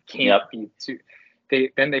 Can't be too.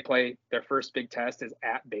 Then they play their first big test is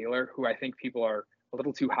at Baylor, who I think people are a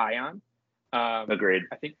little too high on. Agreed.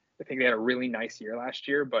 I think they had a really nice year last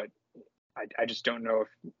year, but I just don't know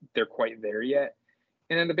if they're quite there yet.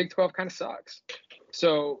 And then the Big 12 kind of sucks.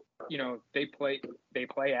 So they play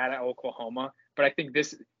at Oklahoma, but I think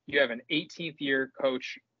you have an 18th year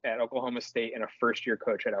coach at Oklahoma State and a first-year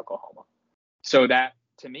coach at Oklahoma. So that,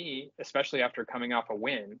 to me, especially after coming off a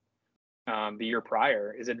win the year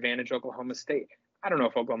prior, is advantage Oklahoma State. I don't know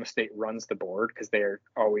if Oklahoma State runs the board because they're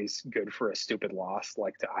always good for a stupid loss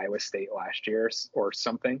like to Iowa State last year or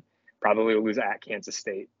something. Probably will lose at Kansas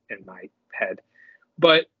State in my head.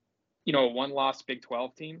 But, a 1-loss Big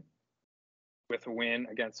 12 team with a win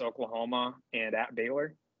against Oklahoma and at Baylor,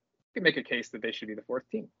 you can make a case that they should be the 4th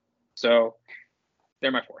team. So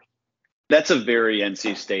they're my 4th. That's a very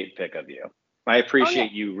NC State pick of you. I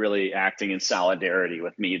appreciate you really acting in solidarity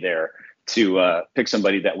with me there to pick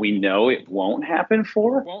somebody that we know it won't happen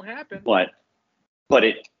for. Won't happen. But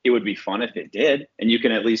it would be fun if it did, and you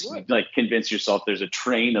can at least convince yourself there's a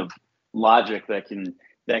train of logic that can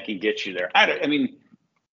get you there. I mean,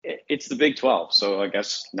 it's the Big 12, so I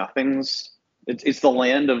guess it's the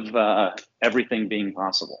land of everything being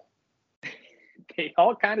possible. They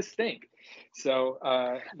all kind of stink. So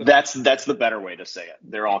that's the better way to say it.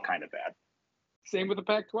 They're all kind of bad. Same with the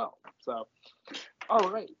Pac-12. So, all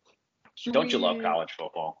right. Don't you love college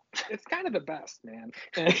football? It's kind of the best, man.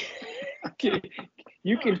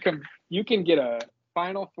 You can get a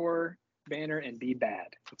Final Four banner and be bad.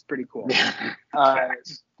 It's pretty cool.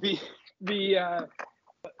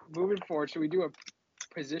 Moving forward, should we do a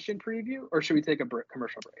position preview or should we take a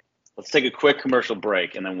commercial break? Let's take a quick commercial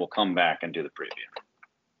break and then we'll come back and do the preview.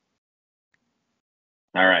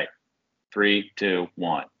 All right. 3, 2,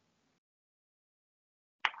 1.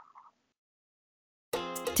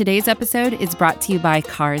 Today's episode is brought to you by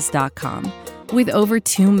Cars.com. With over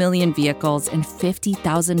 2 million vehicles and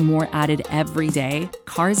 50,000 more added every day,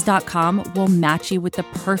 Cars.com will match you with the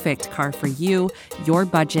perfect car for you, your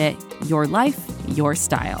budget, your life, your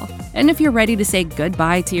style. And if you're ready to say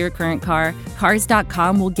goodbye to your current car,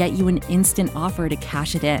 Cars.com will get you an instant offer to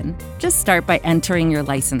cash it in. Just start by entering your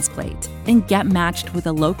license plate and get matched with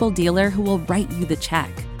a local dealer who will write you the check.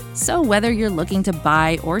 So whether you're looking to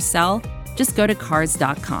buy or sell, just go to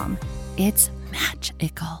Cars.com. It's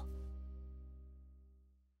magical.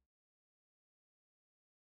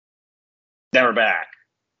 Now we're back.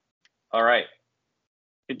 All right.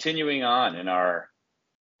 Continuing on in our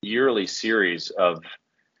yearly series of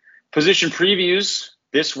position previews,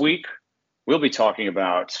 this week we'll be talking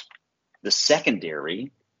about the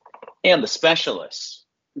secondary and the specialists.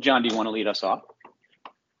 John, do you want to lead us off?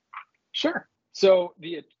 Sure. So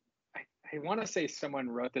I want to say someone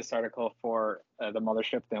wrote this article for the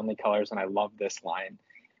Mothership, The Only Colors, and I love this line.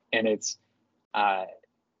 And it's a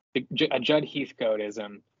Judd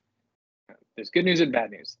Heathcoteism. There's good news and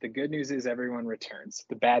bad news. The good news is everyone returns.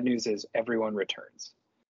 The bad news is everyone returns.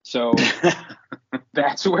 So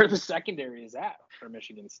that's where the secondary is at for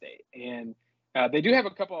Michigan State. And they do have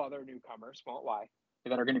a couple other newcomers, won't lie,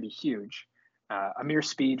 that are going to be huge. Amir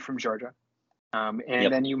Speed from Georgia.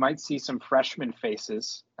 Then you might see some freshman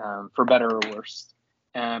faces, for better or worse.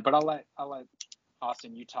 But I'll let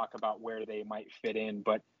Austin, you talk about where they might fit in.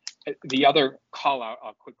 But the other call out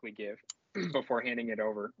I'll quickly give before handing it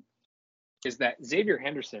over is that Xavier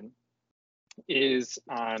Henderson is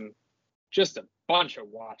on just a bunch of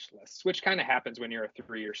watch lists, which kind of happens when you're a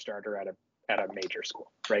 3-year starter at a major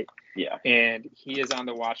school, right? Yeah. And he is on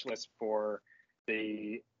the watch list for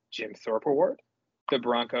the Jim Thorpe Award, the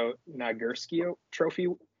Bronco Nagurski Trophy,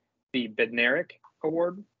 the Bednarik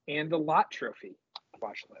Award, and the Lott Trophy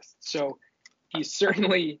watch list. So he's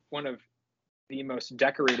certainly one of the most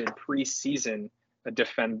decorated preseason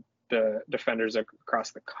defenders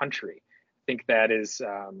across the country. I think that is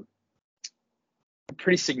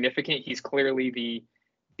pretty significant. He's clearly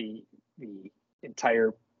the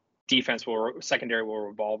entire secondary will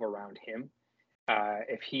revolve around him.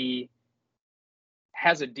 If he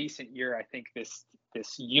has a decent year, I think this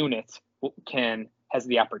unit has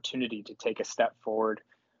the opportunity to take a step forward,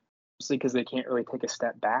 mostly because they can't really take a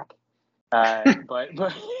step back. But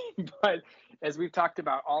as we've talked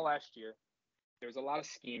about all last year, there's a lot of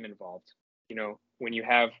scheme involved. You know, when you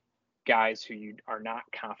have guys who you are not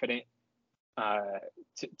confident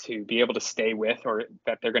to be able to stay with, or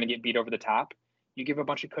that they're going to get beat over the top, you give a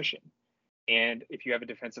bunch of cushion. And if you have a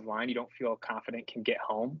defensive line you don't feel confident can get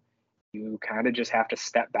home, you kind of just have to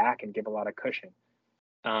step back and give a lot of cushion.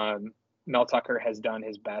 Mel Tucker has done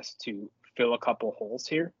his best to fill a couple holes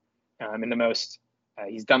here.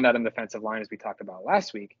 He's done that in the defensive line, as we talked about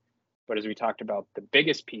last week. But as we talked about, the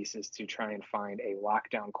biggest piece is to try and find a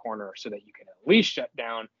lockdown corner so that you can at least shut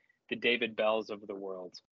down the David Bells of the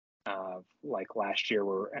world, like last year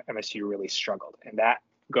where MSU really struggled. And that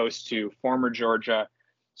goes to former Georgia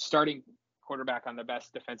starting quarterback on the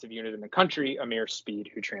best defensive unit in the country, Amir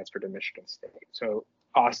Speed, who transferred to Michigan State. So,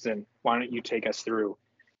 Austin, why don't you take us through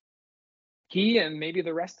he and maybe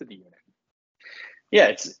the rest of the unit?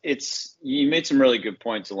 Yeah, it's you made some really good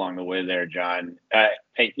points along the way there, John.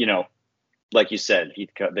 Like you said,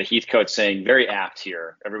 the Heathcote saying, very apt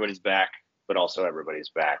here. Everybody's back, but also everybody's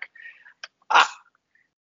back.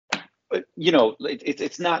 But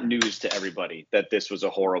it's not news to everybody that this was a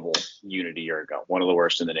horrible unit a year ago, one of the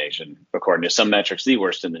worst in the nation, according to some metrics, the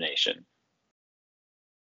worst in the nation.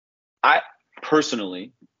 I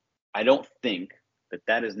don't think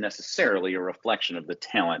that is necessarily a reflection of the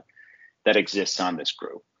talent that exists on this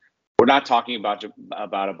group. We're not talking about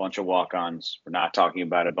a bunch of walk-ons. We're not talking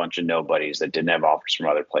about a bunch of nobodies that didn't have offers from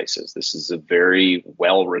other places. This is a very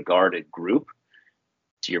well-regarded group.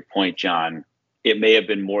 To your point, John, it may have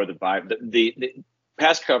been more the vibe. The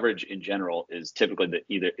pass coverage in general is typically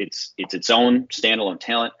either it's its own standalone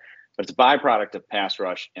talent, but it's a byproduct of pass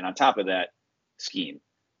rush, and on top of that, scheme.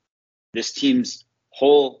 This team's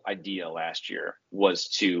whole idea last year was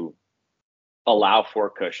to allow for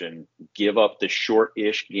cushion, give up the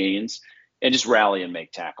short-ish gains, and just rally and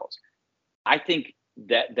make tackles. I think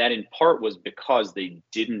that in part was because they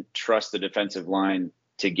didn't trust the defensive line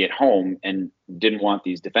to get home and didn't want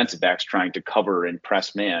these defensive backs trying to cover and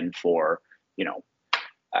press man for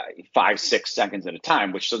 5-6 seconds at a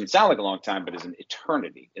time, which doesn't sound like a long time, but is an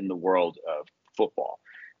eternity in the world of football.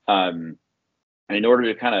 And in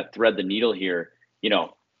order to kind of thread the needle here,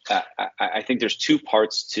 I think there's two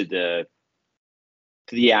parts to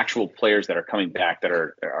the actual players that are coming back that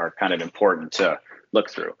are kind of important to look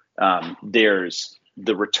through. There's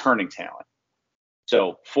the returning talent.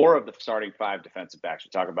 So 4 of the starting 5 defensive backs,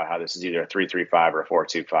 we talk about how this is either a 3-3-5 or a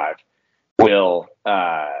 4-2-5,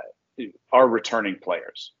 are returning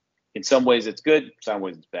players. In some ways it's good, in some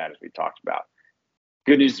ways it's bad, as we talked about.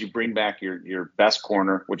 Good news, you bring back your best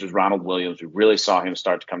corner, which is Ronald Williams. We really saw him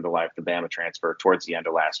start to come to life, the Bama transfer, towards the end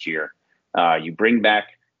of last year. You bring back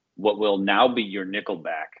what will now be your nickel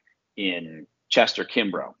back in Chester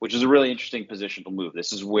Kimbrough, which is a really interesting positional move.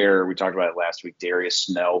 This is where we talked about it last week. Darius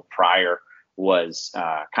Snow prior was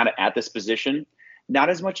kind of at this position. Not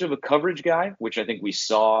as much of a coverage guy, which I think we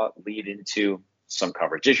saw lead into some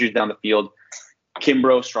coverage issues down the field.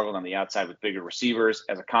 Kimbrough struggled on the outside with bigger receivers.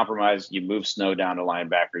 As a compromise, you move Snow down to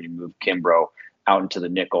linebacker, you move Kimbrough out into the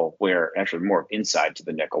nickel, where actually more inside to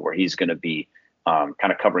the nickel, where he's going to be kind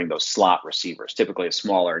of covering those slot receivers, typically a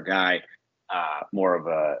smaller guy, more of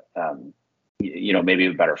a, maybe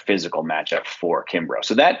a better physical matchup for Kimbrough.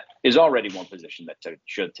 So that is already one position that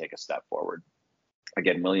should take a step forward.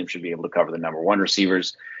 Again, Williams should be able to cover the number 1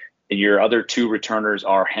 receivers. And your other 2 returners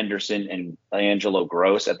are Henderson and Angelo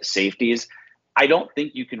Gross at the safeties. I don't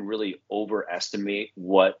think you can really overestimate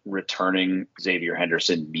what returning Xavier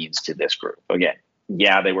Henderson means to this group. Again,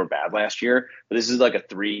 yeah, they were bad last year, but this is like a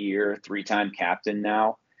 3-year, 3-time captain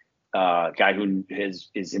now. Guy who is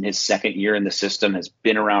in his 2nd year in the system, has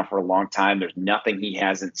been around for a long time. There's nothing he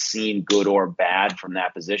hasn't seen, good or bad, from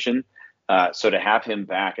that position. So to have him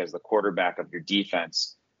back as the quarterback of your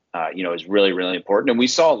defense, is really, really important. And we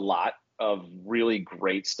saw a lot of really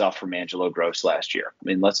great stuff from Angelo Gross last year. I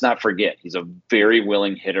mean, let's not forget, he's a very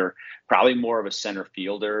willing hitter, probably more of a center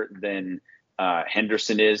fielder than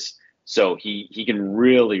Henderson is. So he can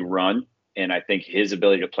really run. And I think his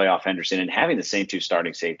ability to play off Henderson and having the same 2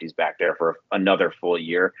 starting safeties back there for another full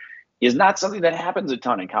year is not something that happens a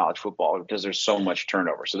ton in college football because there's so much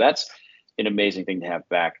turnover. So that's an amazing thing to have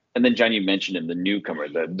back. And then, John, you mentioned him, the newcomer,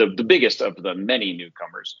 the biggest of the many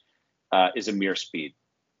newcomers is Amir Speed.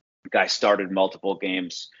 The guy started multiple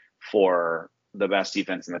games for the best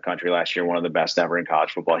defense in the country last year, one of the best ever in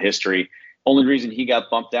college football history. Only reason he got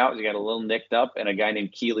bumped out is he got a little nicked up, and a guy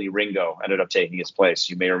named Keely Ringo ended up taking his place.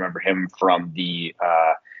 You may remember him from the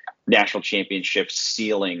national championship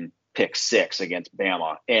ceiling pick 6 against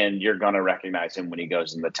Bama, and you're going to recognize him when he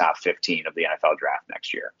goes in the top 15 of the NFL draft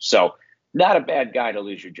next year. So not a bad guy to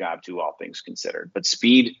lose your job to, all things considered. But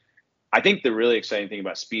Speed, I think the really exciting thing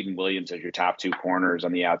about Speed and Williams as your top 2 corners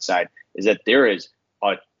on the outside is that there is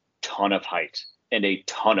a ton of height and a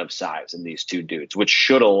ton of size in these 2 dudes, which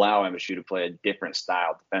should allow MSU to play a different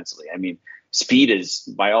style defensively. I mean, Speed is,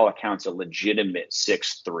 by all accounts, a legitimate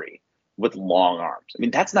 6'3" with long arms. I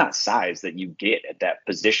mean, that's not size that you get at that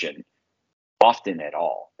position often at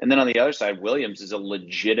all. And then on the other side, Williams is a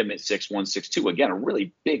legitimate 6'1", 6'2", again, a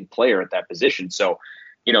really big player at that position. So,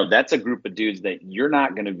 that's a group of dudes that you're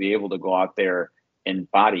not going to be able to go out there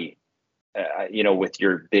and body, with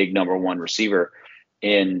your big number 1 receiver.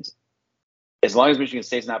 And as long as Michigan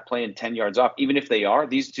State's not playing 10 yards off, even if they are,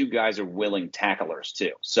 these 2 guys are willing tacklers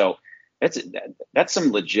too. So that's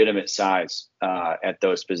some legitimate size at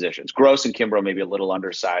those positions. Gross and Kimbrough maybe a little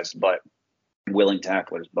undersized, but willing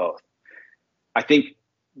tacklers both. I think,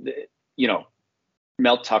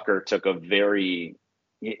 Mel Tucker took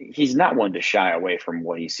he's not one to shy away from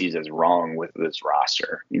what he sees as wrong with this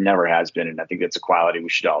roster. He never has been, and I think it's a quality we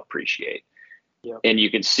should all appreciate. Yep. And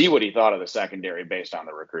you can see what he thought of the secondary based on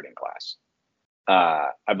the recruiting class.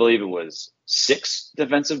 I believe it was 6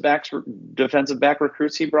 defensive back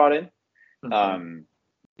recruits he brought in. Mm-hmm.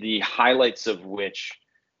 The highlights of which,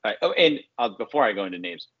 before I go into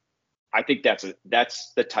names, I think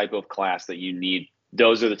that's the type of class that you need.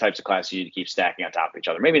 Those are the types of classes you need to keep stacking on top of each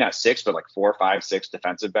other. Maybe not 6, but like 4, 5, 6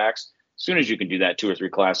 defensive backs. As soon as you can do that 2 or 3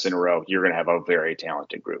 classes in a row, you're going to have a very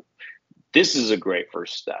talented group. This is a great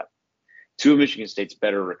first step. 2 of Michigan State's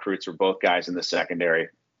better recruits were both guys in the secondary,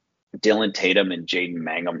 Dylan Tatum and Jaden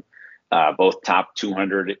Mangum, both top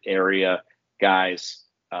 200 area guys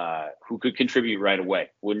who could contribute right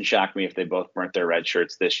away. Wouldn't shock me if they both burnt their red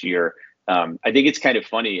shirts this year. I think it's kind of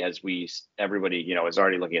funny as everybody, is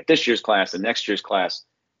already looking at this year's class and next year's class.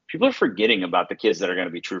 People are forgetting about the kids that are going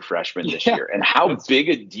to be true freshmen this year and how big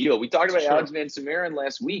a deal. We talked about Alex Van Sumeren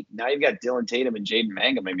last week. Now you've got Dylan Tatum and Jaden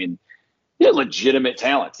Mangum. I mean, they're legitimate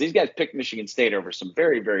talents. These guys picked Michigan State over some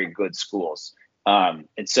very, very good schools. And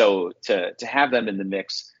so to have them in the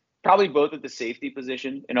mix, probably both at the safety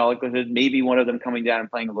position in all likelihood, maybe one of them coming down and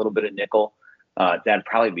playing a little bit of nickel. That'd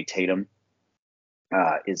probably be Tatum.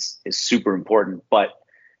 Is super important. But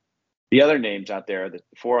the other names out there, the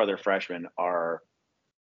 4 other freshmen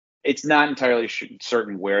it's not entirely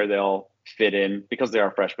certain where they'll fit in because they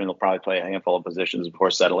are freshmen. They'll probably play a handful of positions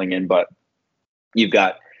before settling in. But You've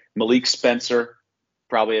got Malik Spencer,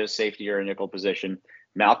 probably at a safety or a nickel position,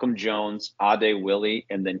 Malcolm Jones, Ade Willie,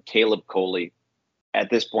 and then Caleb Coley, at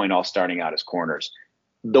this point, all starting out as corners.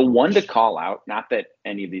 The one to call out, not that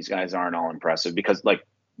any of these guys aren't all impressive, because like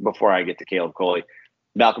before I get to Caleb Coley,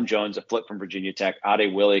 Malcolm Jones, a flip from Virginia Tech,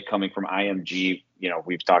 Ade Willie coming from IMG.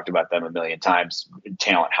 We've talked about them a million times,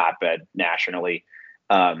 talent hotbed nationally.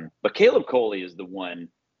 But Caleb Coley is the one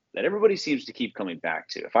that everybody seems to keep coming back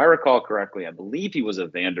to. If I recall correctly, I believe he was a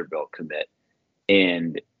Vanderbilt commit,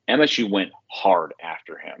 and MSU went hard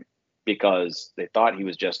after him because they thought he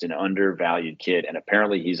was just an undervalued kid. And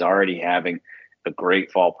apparently he's already having a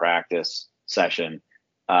great fall practice session,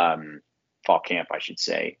 fall camp, I should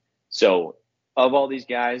say. So of all these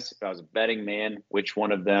guys, if I was a betting man, which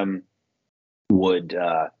one of them would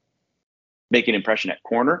make an impression at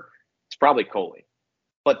corner, it's probably Coley.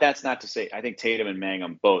 But that's not to say, I think Tatum and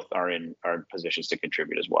Mangum both are in positions to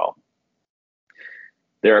contribute as well.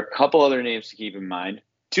 There are a couple other names to keep in mind.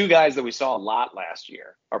 Two guys that we saw a lot last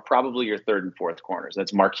year are probably your third and fourth corners.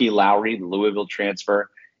 That's Marquis Lowry, the Louisville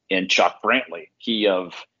transfer, and Chuck Brantley.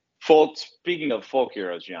 Speaking of folk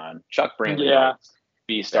heroes, John, Chuck Brantley might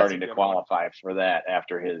be starting to qualify for that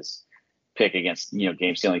after his pick against,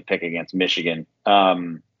 game-stealing pick against Michigan.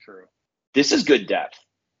 True. This is good depth.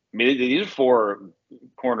 I mean, these are four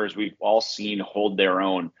corners we've all seen hold their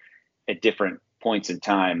own at different points in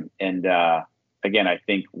time. And again, I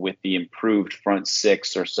think with the improved front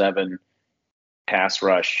 6 or 7 pass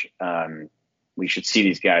rush, we should see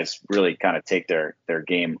these guys really kind of take their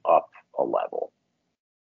game up a level.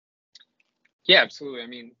 Yeah, absolutely. I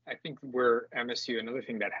mean, I think we're MSU. Another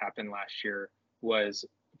thing that happened last year was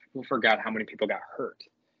people forgot how many people got hurt.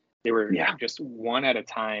 They were just one at a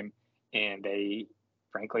time, and they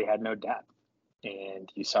frankly had no depth. And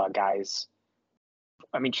you saw guys,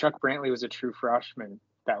 I mean, Chuck Brantley was a true freshman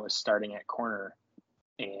that was starting at corner.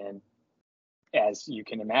 And as you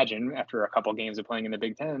can imagine, after a couple games of playing in the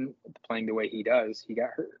Big Ten, playing the way he does, he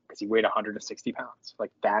got hurt because he weighed 160 pounds.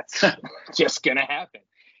 Like, that's just going to happen.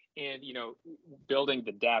 And, building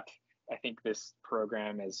the depth, I think this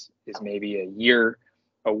program is maybe a year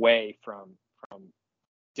away from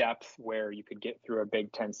depth where you could get through a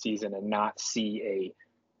Big Ten season and not see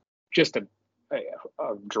just a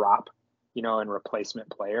drop, in replacement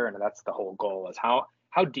player. And that's the whole goal, is how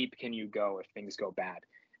deep can you go if things go bad?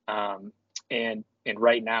 And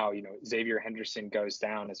right now, Xavier Henderson goes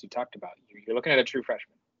down, as you talked about. You're looking at a true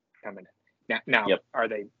freshman coming in. Now, are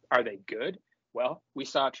they good? Well, we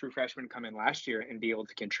saw a true freshman come in last year and be able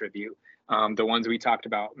to contribute. The ones we talked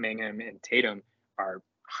about, Mangum and Tatum, are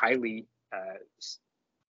highly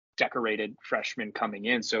decorated freshmen coming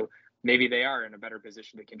in. So maybe they are in a better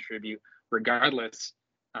position to contribute. Regardless,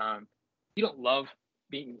 you don't love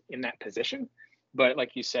being in that position. But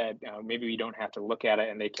like you said, maybe we don't have to look at it,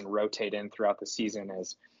 and they can rotate in throughout the season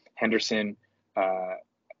as Henderson kind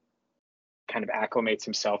of acclimates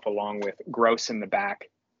himself along with Gross in the back,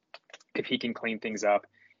 if he can clean things up.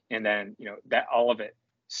 And then, that all of it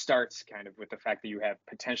starts kind of with the fact that you have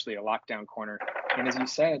potentially a lockdown corner. And as you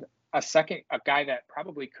said, a guy that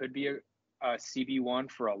probably could be a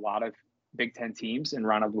CB1 for a lot of Big Ten teams in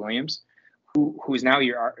Ronald Williams, who's now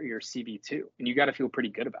your CB2. And you got to feel pretty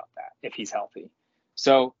good about that if he's healthy.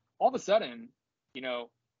 So all of a sudden,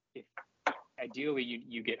 if ideally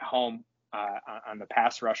you get home on the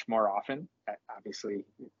pass rush more often, obviously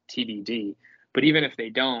TBD, but even if they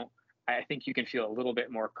don't, I think you can feel a little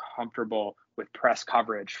bit more comfortable with press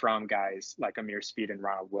coverage from guys like Amir Speed and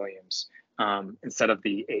Ronald Williams, instead of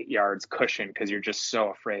the 8 yards cushion, because you're just so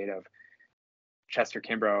afraid of Chester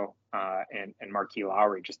Kimbrough and Marquis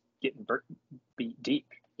Lowry just getting beat deep,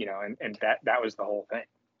 and that was the whole thing.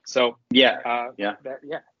 So go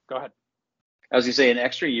ahead. I was gonna say, an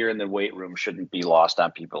extra year in the weight room shouldn't be lost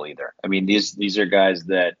on people either. I mean, these are guys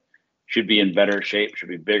that should be in better shape, should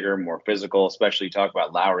be bigger, more physical, especially talk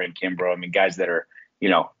about Lowry and Kimbrough. I mean, guys that are,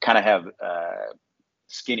 kind of have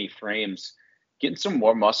skinny frames. Getting some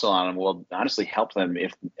more muscle on them will honestly help them.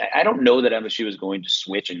 I don't know that MSU is going to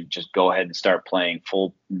switch and just go ahead and start playing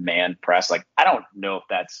full man press. Like, I don't know if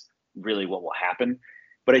that's really what will happen,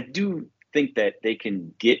 but I do think that they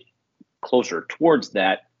can get closer towards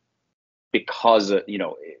that because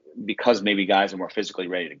maybe guys are more physically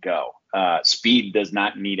ready to go. Speed does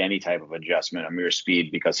not need any type of adjustment. Amir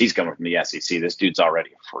Speed, because he's coming from the SEC, this dude's already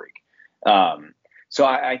a freak. So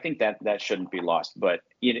I think that shouldn't be lost. But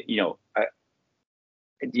to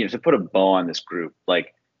put a bow on this group,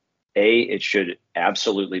 like, it should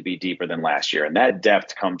absolutely be deeper than last year, and that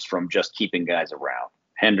depth comes from just keeping guys around.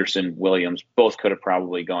 Henderson, Williams, both could have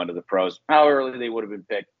probably gone to the pros. How early they would have been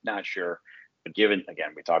picked, not sure. But given, again,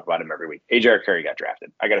 we talk about him every week. J.R. Carey got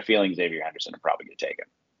drafted. I got a feeling Xavier Henderson will probably get taken.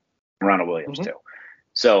 Ronald Williams too.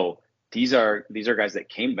 So these are guys that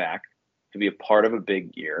came back to be a part of a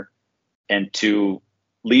big year and to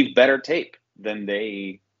leave better tape than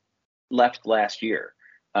they left last year.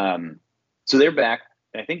 So they're back.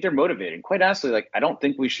 I think they're motivated. And quite honestly, like, I don't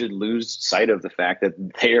think we should lose sight of the fact that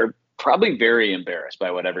they are probably very embarrassed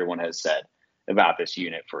by what everyone has said about this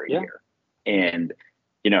unit for a year. And,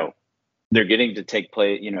 they're getting to take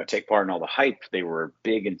part in all the hype. They were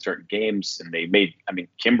big in certain games, and they made,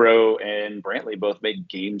 Kimbrough and Brantley both made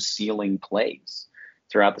game-sealing plays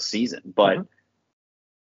throughout the season. But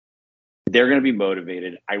they're going to be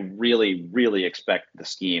motivated. I really, really expect the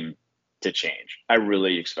scheme to change.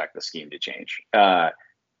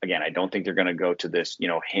 Again, I don't think they're going to go to this,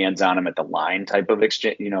 hands on them at the line type of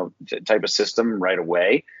exchange, type of system right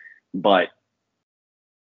away. But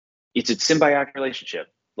it's a symbiotic relationship.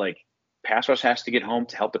 Like, pass rush has to get home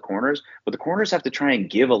to help the corners, but the corners have to try and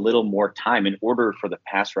give a little more time in order for the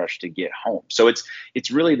pass rush to get home. So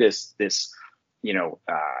it's really this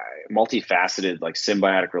multifaceted, like,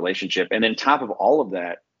 symbiotic relationship. And then top of all of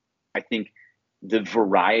that, I think the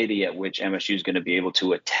variety at which MSU is going to be able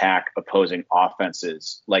to attack opposing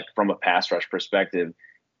offenses, like from a pass rush perspective,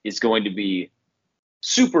 is going to be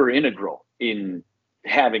super integral in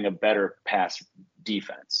having a better pass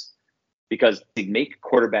defense. Because they make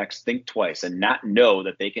quarterbacks think twice and not know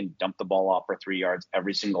that they can dump the ball off for 3 yards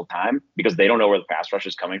every single time because they don't know where the pass rush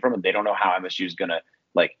is coming from and they don't know how MSU is going to,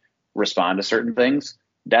 like, respond to certain things.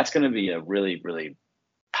 That's going to be a really, really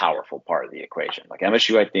powerful part of the equation. Like,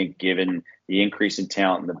 MSU, I think, given the increase in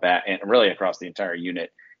talent in the back and really across the entire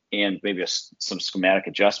unit and maybe some schematic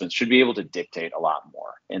adjustments, should be able to dictate a lot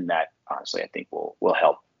more. And that, honestly, I think will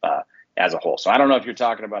help as a whole. So I don't know if you're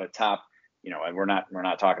talking about a top, and we're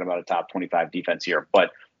not talking about a top 25 defense here, but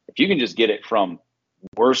if you can just get it from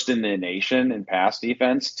worst in the nation in pass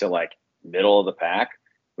defense to, like, middle of the pack,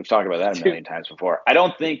 we've talked about that a million times before. I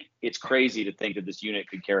don't think it's crazy to think that this unit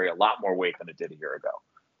could carry a lot more weight than it did a year ago.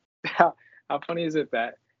 How funny is it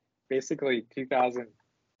that basically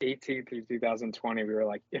 2018 through 2020, we were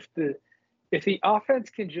like, if the offense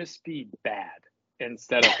can just be bad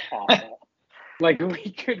instead of awful, like,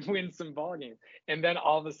 we could win some ball games. And then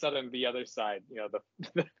all of a sudden the other side,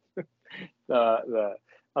 the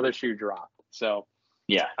other shoe dropped. So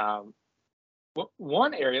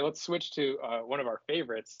one area, let's switch to one of our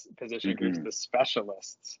favorites position groups, the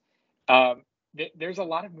specialists. There's a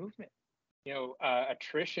lot of movement,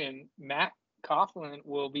 attrition. Matt Coughlin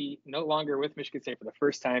will be no longer with Michigan State for the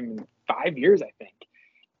first time in 5 years, I think.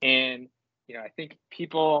 And, I think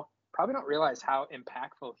people probably don't realize how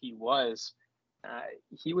impactful he was.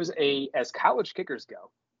 He was as college kickers go,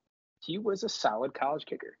 he was a solid college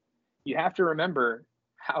kicker. You have to remember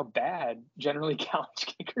how bad generally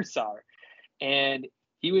college kickers are. And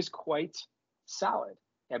he was quite solid.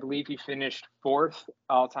 I believe he finished 4th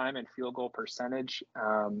all time in field goal percentage.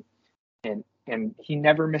 And he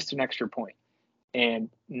never missed an extra point. And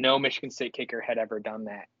no Michigan State kicker had ever done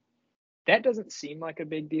that. That doesn't seem like a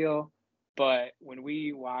big deal. But when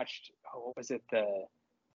we watched, what was it,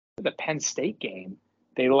 the Penn State game,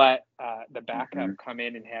 they let the backup come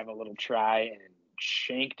in and have a little try and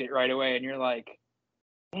shanked it right away. And you're like,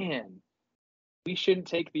 man, we shouldn't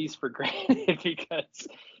take these for granted because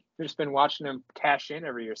we've just been watching him cash in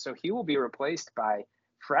every year. So he will be replaced by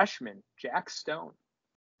freshman Jack Stone,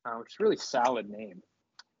 which is a really solid name.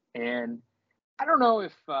 And I don't know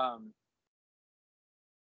if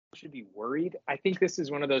should be worried. I think this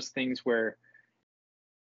is one of those things where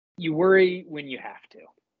you worry when you have to.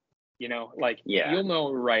 You'll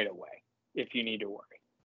know right away if you need to worry.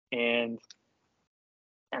 And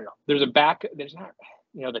I don't know. There's not,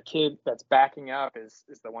 the kid that's backing up is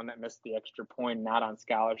the one that missed the extra point, not on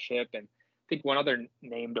scholarship. And I think one other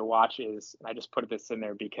name to watch is, and I just put this in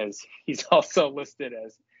there because he's also listed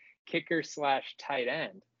as kicker / tight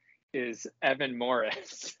end, is Evan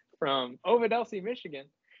Morris from Ovidelcy, Michigan.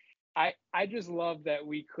 I just love that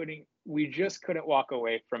we just couldn't walk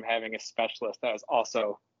away from having a specialist that was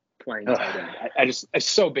also playing tight end. It's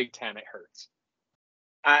so Big Ten, it hurts.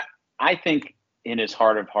 I think in his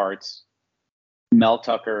heart of hearts, Mel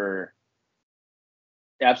Tucker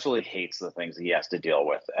absolutely hates the things he has to deal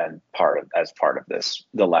with as part of this,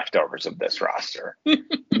 the leftovers of this roster.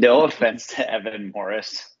 No offense to Evan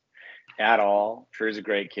Morris at all. Sure, he's a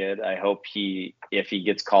great kid. I hope if he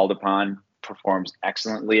gets called upon, performs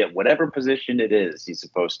excellently at whatever position it is he's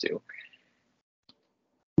supposed to.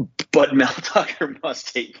 But Mel Tucker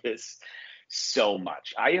must hate this so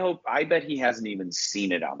much. I bet he hasn't even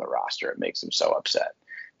seen it on the roster. It makes him so upset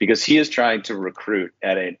because he is trying to recruit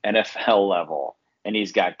at an NFL level, and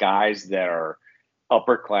he's got guys that are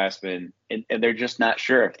upperclassmen, and they're just not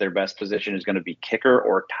sure if their best position is going to be kicker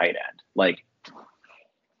or tight end. Like,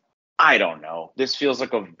 I don't know. This feels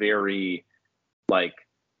like a very like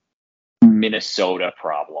Minnesota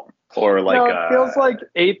problem, or like it feels like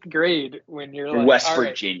 8th grade when you're like West all right.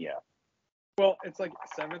 Virginia. Well, it's like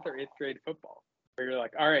 7th or 8th grade football where you're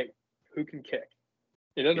like, all right, who can kick?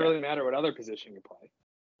 It doesn't really matter what other position you play.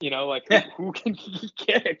 You know, like who can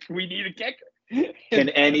kick? We need a kicker. Can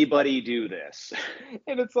anybody do this?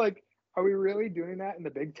 And it's like, are we really doing that in the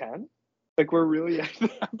Big Ten? Like, we're really at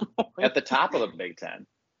that point? At the top of the Big Ten.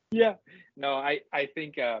 Yeah. No, I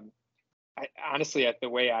think I honestly, at the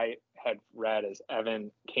way I had read is Evan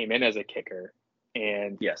came in as a kicker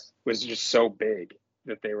and Yes, was just so big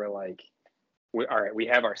that they were like, all right, we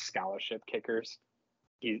have our scholarship kickers.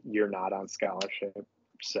 You're not on scholarship,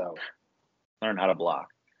 so learn how to block.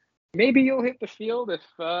 maybe you'll hit the field if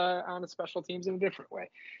on a special teams in a different way.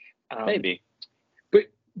 Maybe.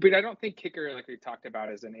 But I don't think kicker, like we talked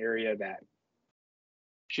about, is an area that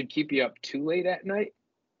should keep you up too late at night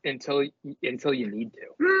until you need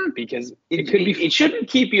to, because it shouldn't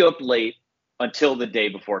keep you up late until the day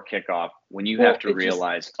before kickoff when you have to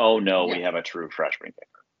realize, oh no, we have a true freshman kicker.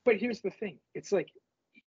 But here's the thing: it's like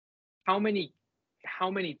how many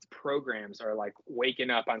programs are like waking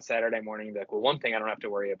up on Saturday morning and be like, well, one thing I don't have to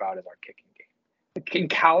worry about is our kicking game. Like in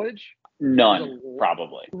college, None,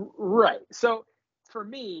 probably. Right. So for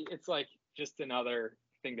me, it's like just another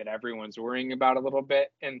thing that everyone's worrying about a little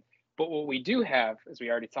bit. But what we do have, as we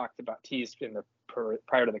already talked about, teased in the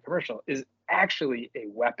prior to the commercial, is actually a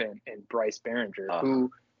weapon in Bryce Behringer, who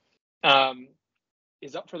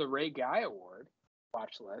is up for the Ray Guy Award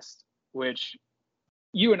watch list, which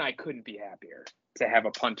you and I couldn't be happier to have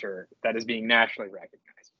a punter that is being nationally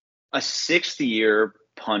recognized. A 6th-year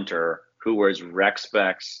punter who wears rec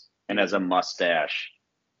specs and has a mustache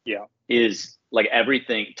is like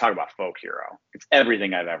everything. Talk about folk hero. It's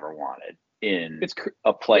everything I've ever wanted in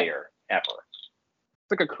a player ever.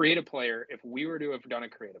 It's like a creative player. If we were to have done a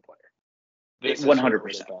creative player,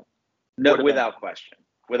 100%. No, without question.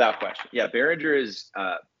 Without question. Yeah, Behringer is,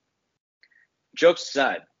 jokes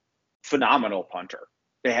aside, phenomenal punter.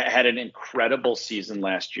 They had an incredible season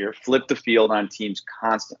last year, flipped the field on teams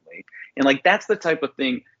constantly. And like, that's the type of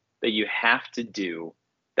thing that you have to do.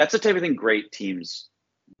 That's the type of thing great teams.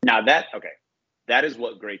 Now that is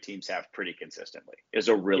what great teams have pretty consistently, is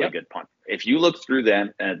a really good punter. If you look through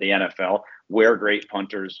them the NFL, where great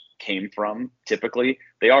punters came from, typically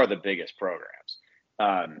they are the biggest programs.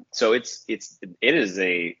 So it is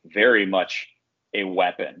a very much a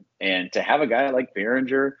weapon. And to have a guy like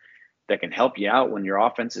Behringer that can help you out when your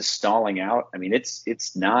offense is stalling out, I mean,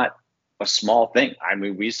 it's not a small thing. I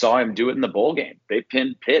mean, we saw him do it in the bowl game. They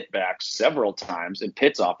pinned Pitt back several times, and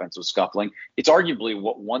Pitt's offense was scuffling. It's arguably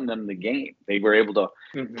what won them the game. They were able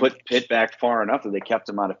to put Pitt back far enough that they kept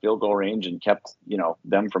them out of field goal range and kept,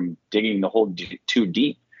 them from digging the hole too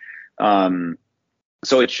deep.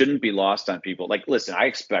 So it shouldn't be lost on people. Like, listen, I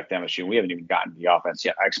expect MSU, and we haven't even gotten to the offense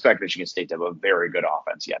yet. I expect Michigan State to have a very good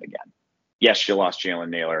offense yet again. Yes, you lost Jalen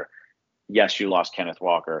Naylor. Yes, you lost Kenneth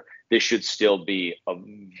Walker. This should still be a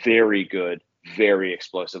very good, very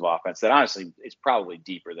explosive offense that honestly is probably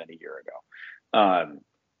deeper than a year ago.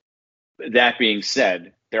 That being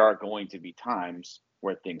said, there are going to be times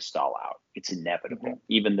where things stall out. It's inevitable.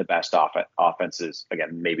 Even the best offenses,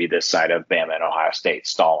 again, maybe this side of Bama and Ohio State,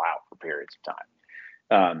 stall out for periods of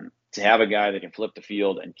time. To have a guy that can flip the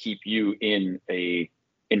field and keep you in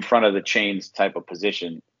front of the chains type of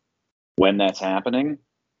position when that's happening,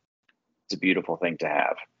 it's a beautiful thing to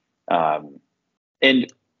have.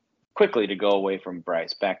 And quickly, to go away from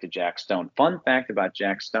Bryce, back to Jack Stone. Fun fact about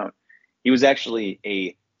Jack Stone: he was actually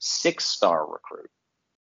a 6-star recruit.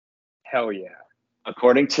 Hell yeah!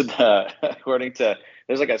 According to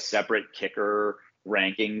there's like a separate kicker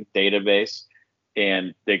ranking database,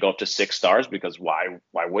 and they go up to 6 stars because why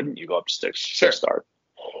wouldn't you go up to six stars?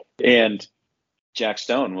 And Jack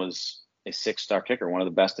Stone was a 6-star kicker, one of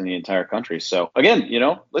the best in the entire country. So again,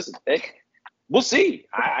 listen, we'll see.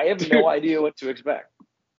 I have no idea what to expect.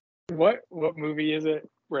 What movie is it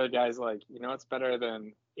where the guy's like, it's better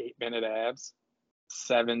than 8-minute abs?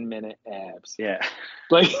 7-minute abs. Yeah.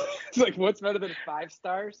 Like, it's like, what's better than 5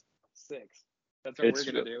 stars? 6. That's what we're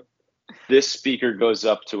gonna do. This speaker goes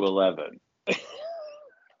up to 11.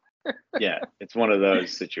 Yeah, it's one of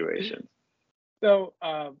those situations. So,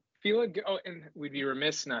 feeling good. Oh, and we'd be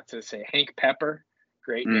remiss not to say Hank Pepper,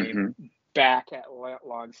 great name, back at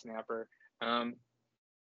long snapper.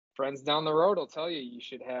 Friends down the road will tell you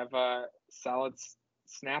should have solid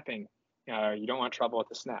snapping You don't want trouble at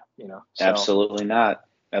the snap, So, Absolutely not,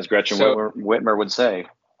 as Gretchen Whitmer would say.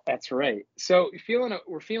 That's right. So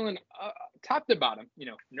we're feeling top to bottom,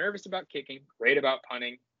 nervous about kicking, great about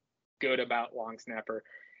punting, good about long snapper.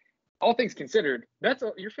 All things considered,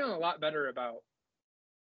 you're feeling a lot better about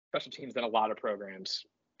special teams than a lot of programs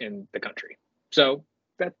in the country. So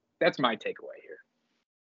that's my takeaway here.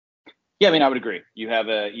 Yeah, I mean, I would agree. You have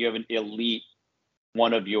an elite.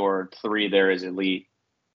 One of your three there is elite.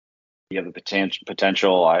 You have the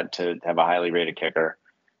potential to have a highly rated kicker.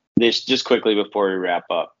 This just quickly before we wrap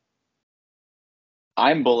up.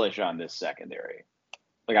 I'm bullish on this secondary.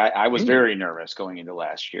 Like I was very nervous going into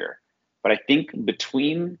last year, but I think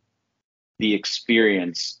between the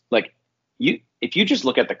experience, if you just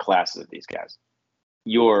look at the classes of these guys,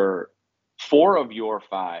 your 4 of your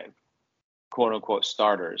 5 quote unquote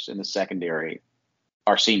starters in the secondary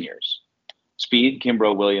are seniors. Speed,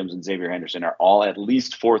 Kimbrough, Williams, and Xavier Henderson are all at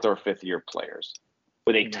least 4th or 5th year players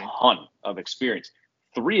with a ton of experience.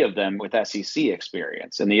 3 of them with SEC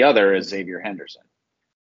experience, and the other is Xavier Henderson.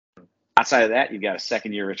 Outside of that, you've got a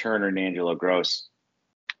second-year returner in Angelo Gross.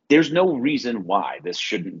 There's no reason why this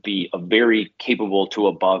shouldn't be a very capable to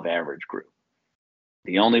above average group.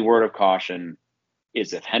 The only word of caution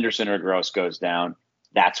is if Henderson or Gross goes down,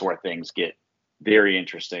 that's where things get very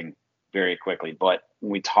interesting very quickly. But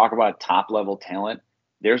when we talk about top-level talent,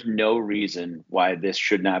 there's no reason why this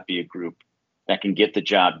should not be a group that can get the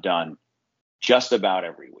job done just about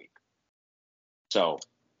every week. So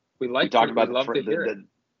we talked about the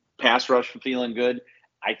pass rush feeling good.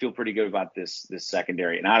 I feel pretty good about this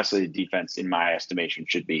secondary. And honestly, the defense, in my estimation,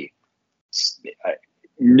 should be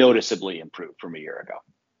noticeably improved from a year ago.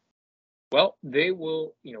 Well, they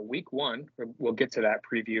will, week 1, we'll get to that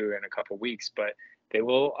preview in a couple of weeks, but they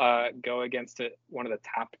will go against one of the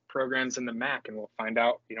top programs in the MAC, and we'll find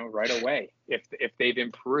out, right away if they've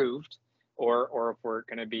improved or if we're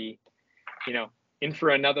going to be, in for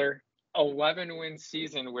another 11-win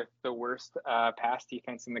season with the worst pass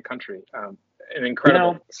defense in the country. An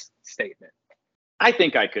incredible statement. I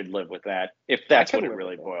think I could live with that if that's what it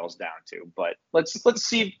really boils down to. But let's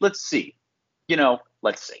see. Let's see.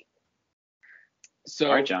 So,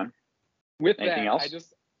 all right, John. With anything that,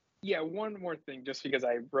 else? One more thing, just because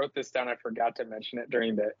I wrote this down, I forgot to mention it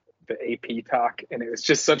during the AP talk, and it was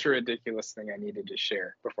just such a ridiculous thing I needed to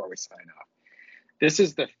share before we sign off. This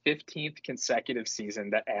is the 15th consecutive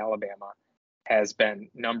season that Alabama has been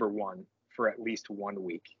number 1 for at least 1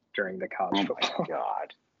 week during the college football. Oh my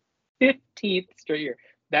God. 15th straight year.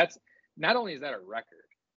 That's not only is that a record,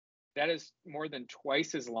 that is more than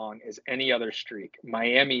twice as long as any other streak.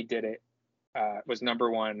 Miami did it, was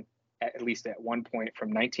number 1 at least at one point from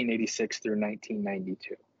 1986 through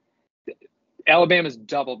 1992. Alabama's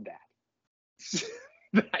doubled that.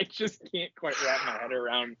 I just can't quite wrap my head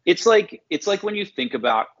around. It's like when you think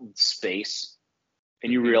about space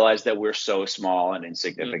and you realize that we're so small and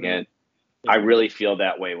insignificant. Mm-hmm. I really feel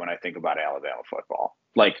that way when I think about Alabama football.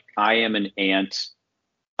 Like I am an ant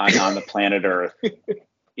on the planet Earth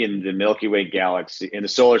in the Milky Way galaxy, in the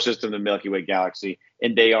solar system, the Milky Way galaxy,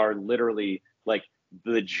 and they are literally like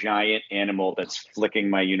the giant animal that's flicking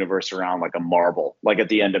my universe around like a marble, like at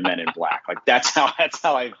the end of Men in Black. Like that's how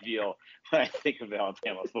I feel when I think of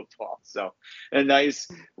Alabama football. So a nice,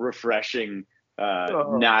 refreshing,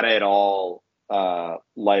 not at all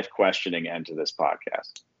life questioning end to this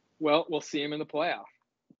podcast. Well, we'll see him in the playoff.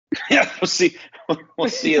 Yeah, we'll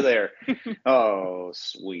see you there. Oh,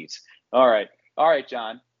 sweet. All right,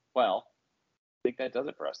 John. Well, I think that does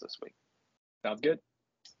it for us this week. Sounds good.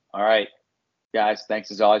 All right, guys.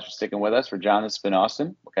 Thanks as always for sticking with us. For John, this has been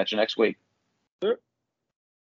Austin. We'll catch you next week. Sure.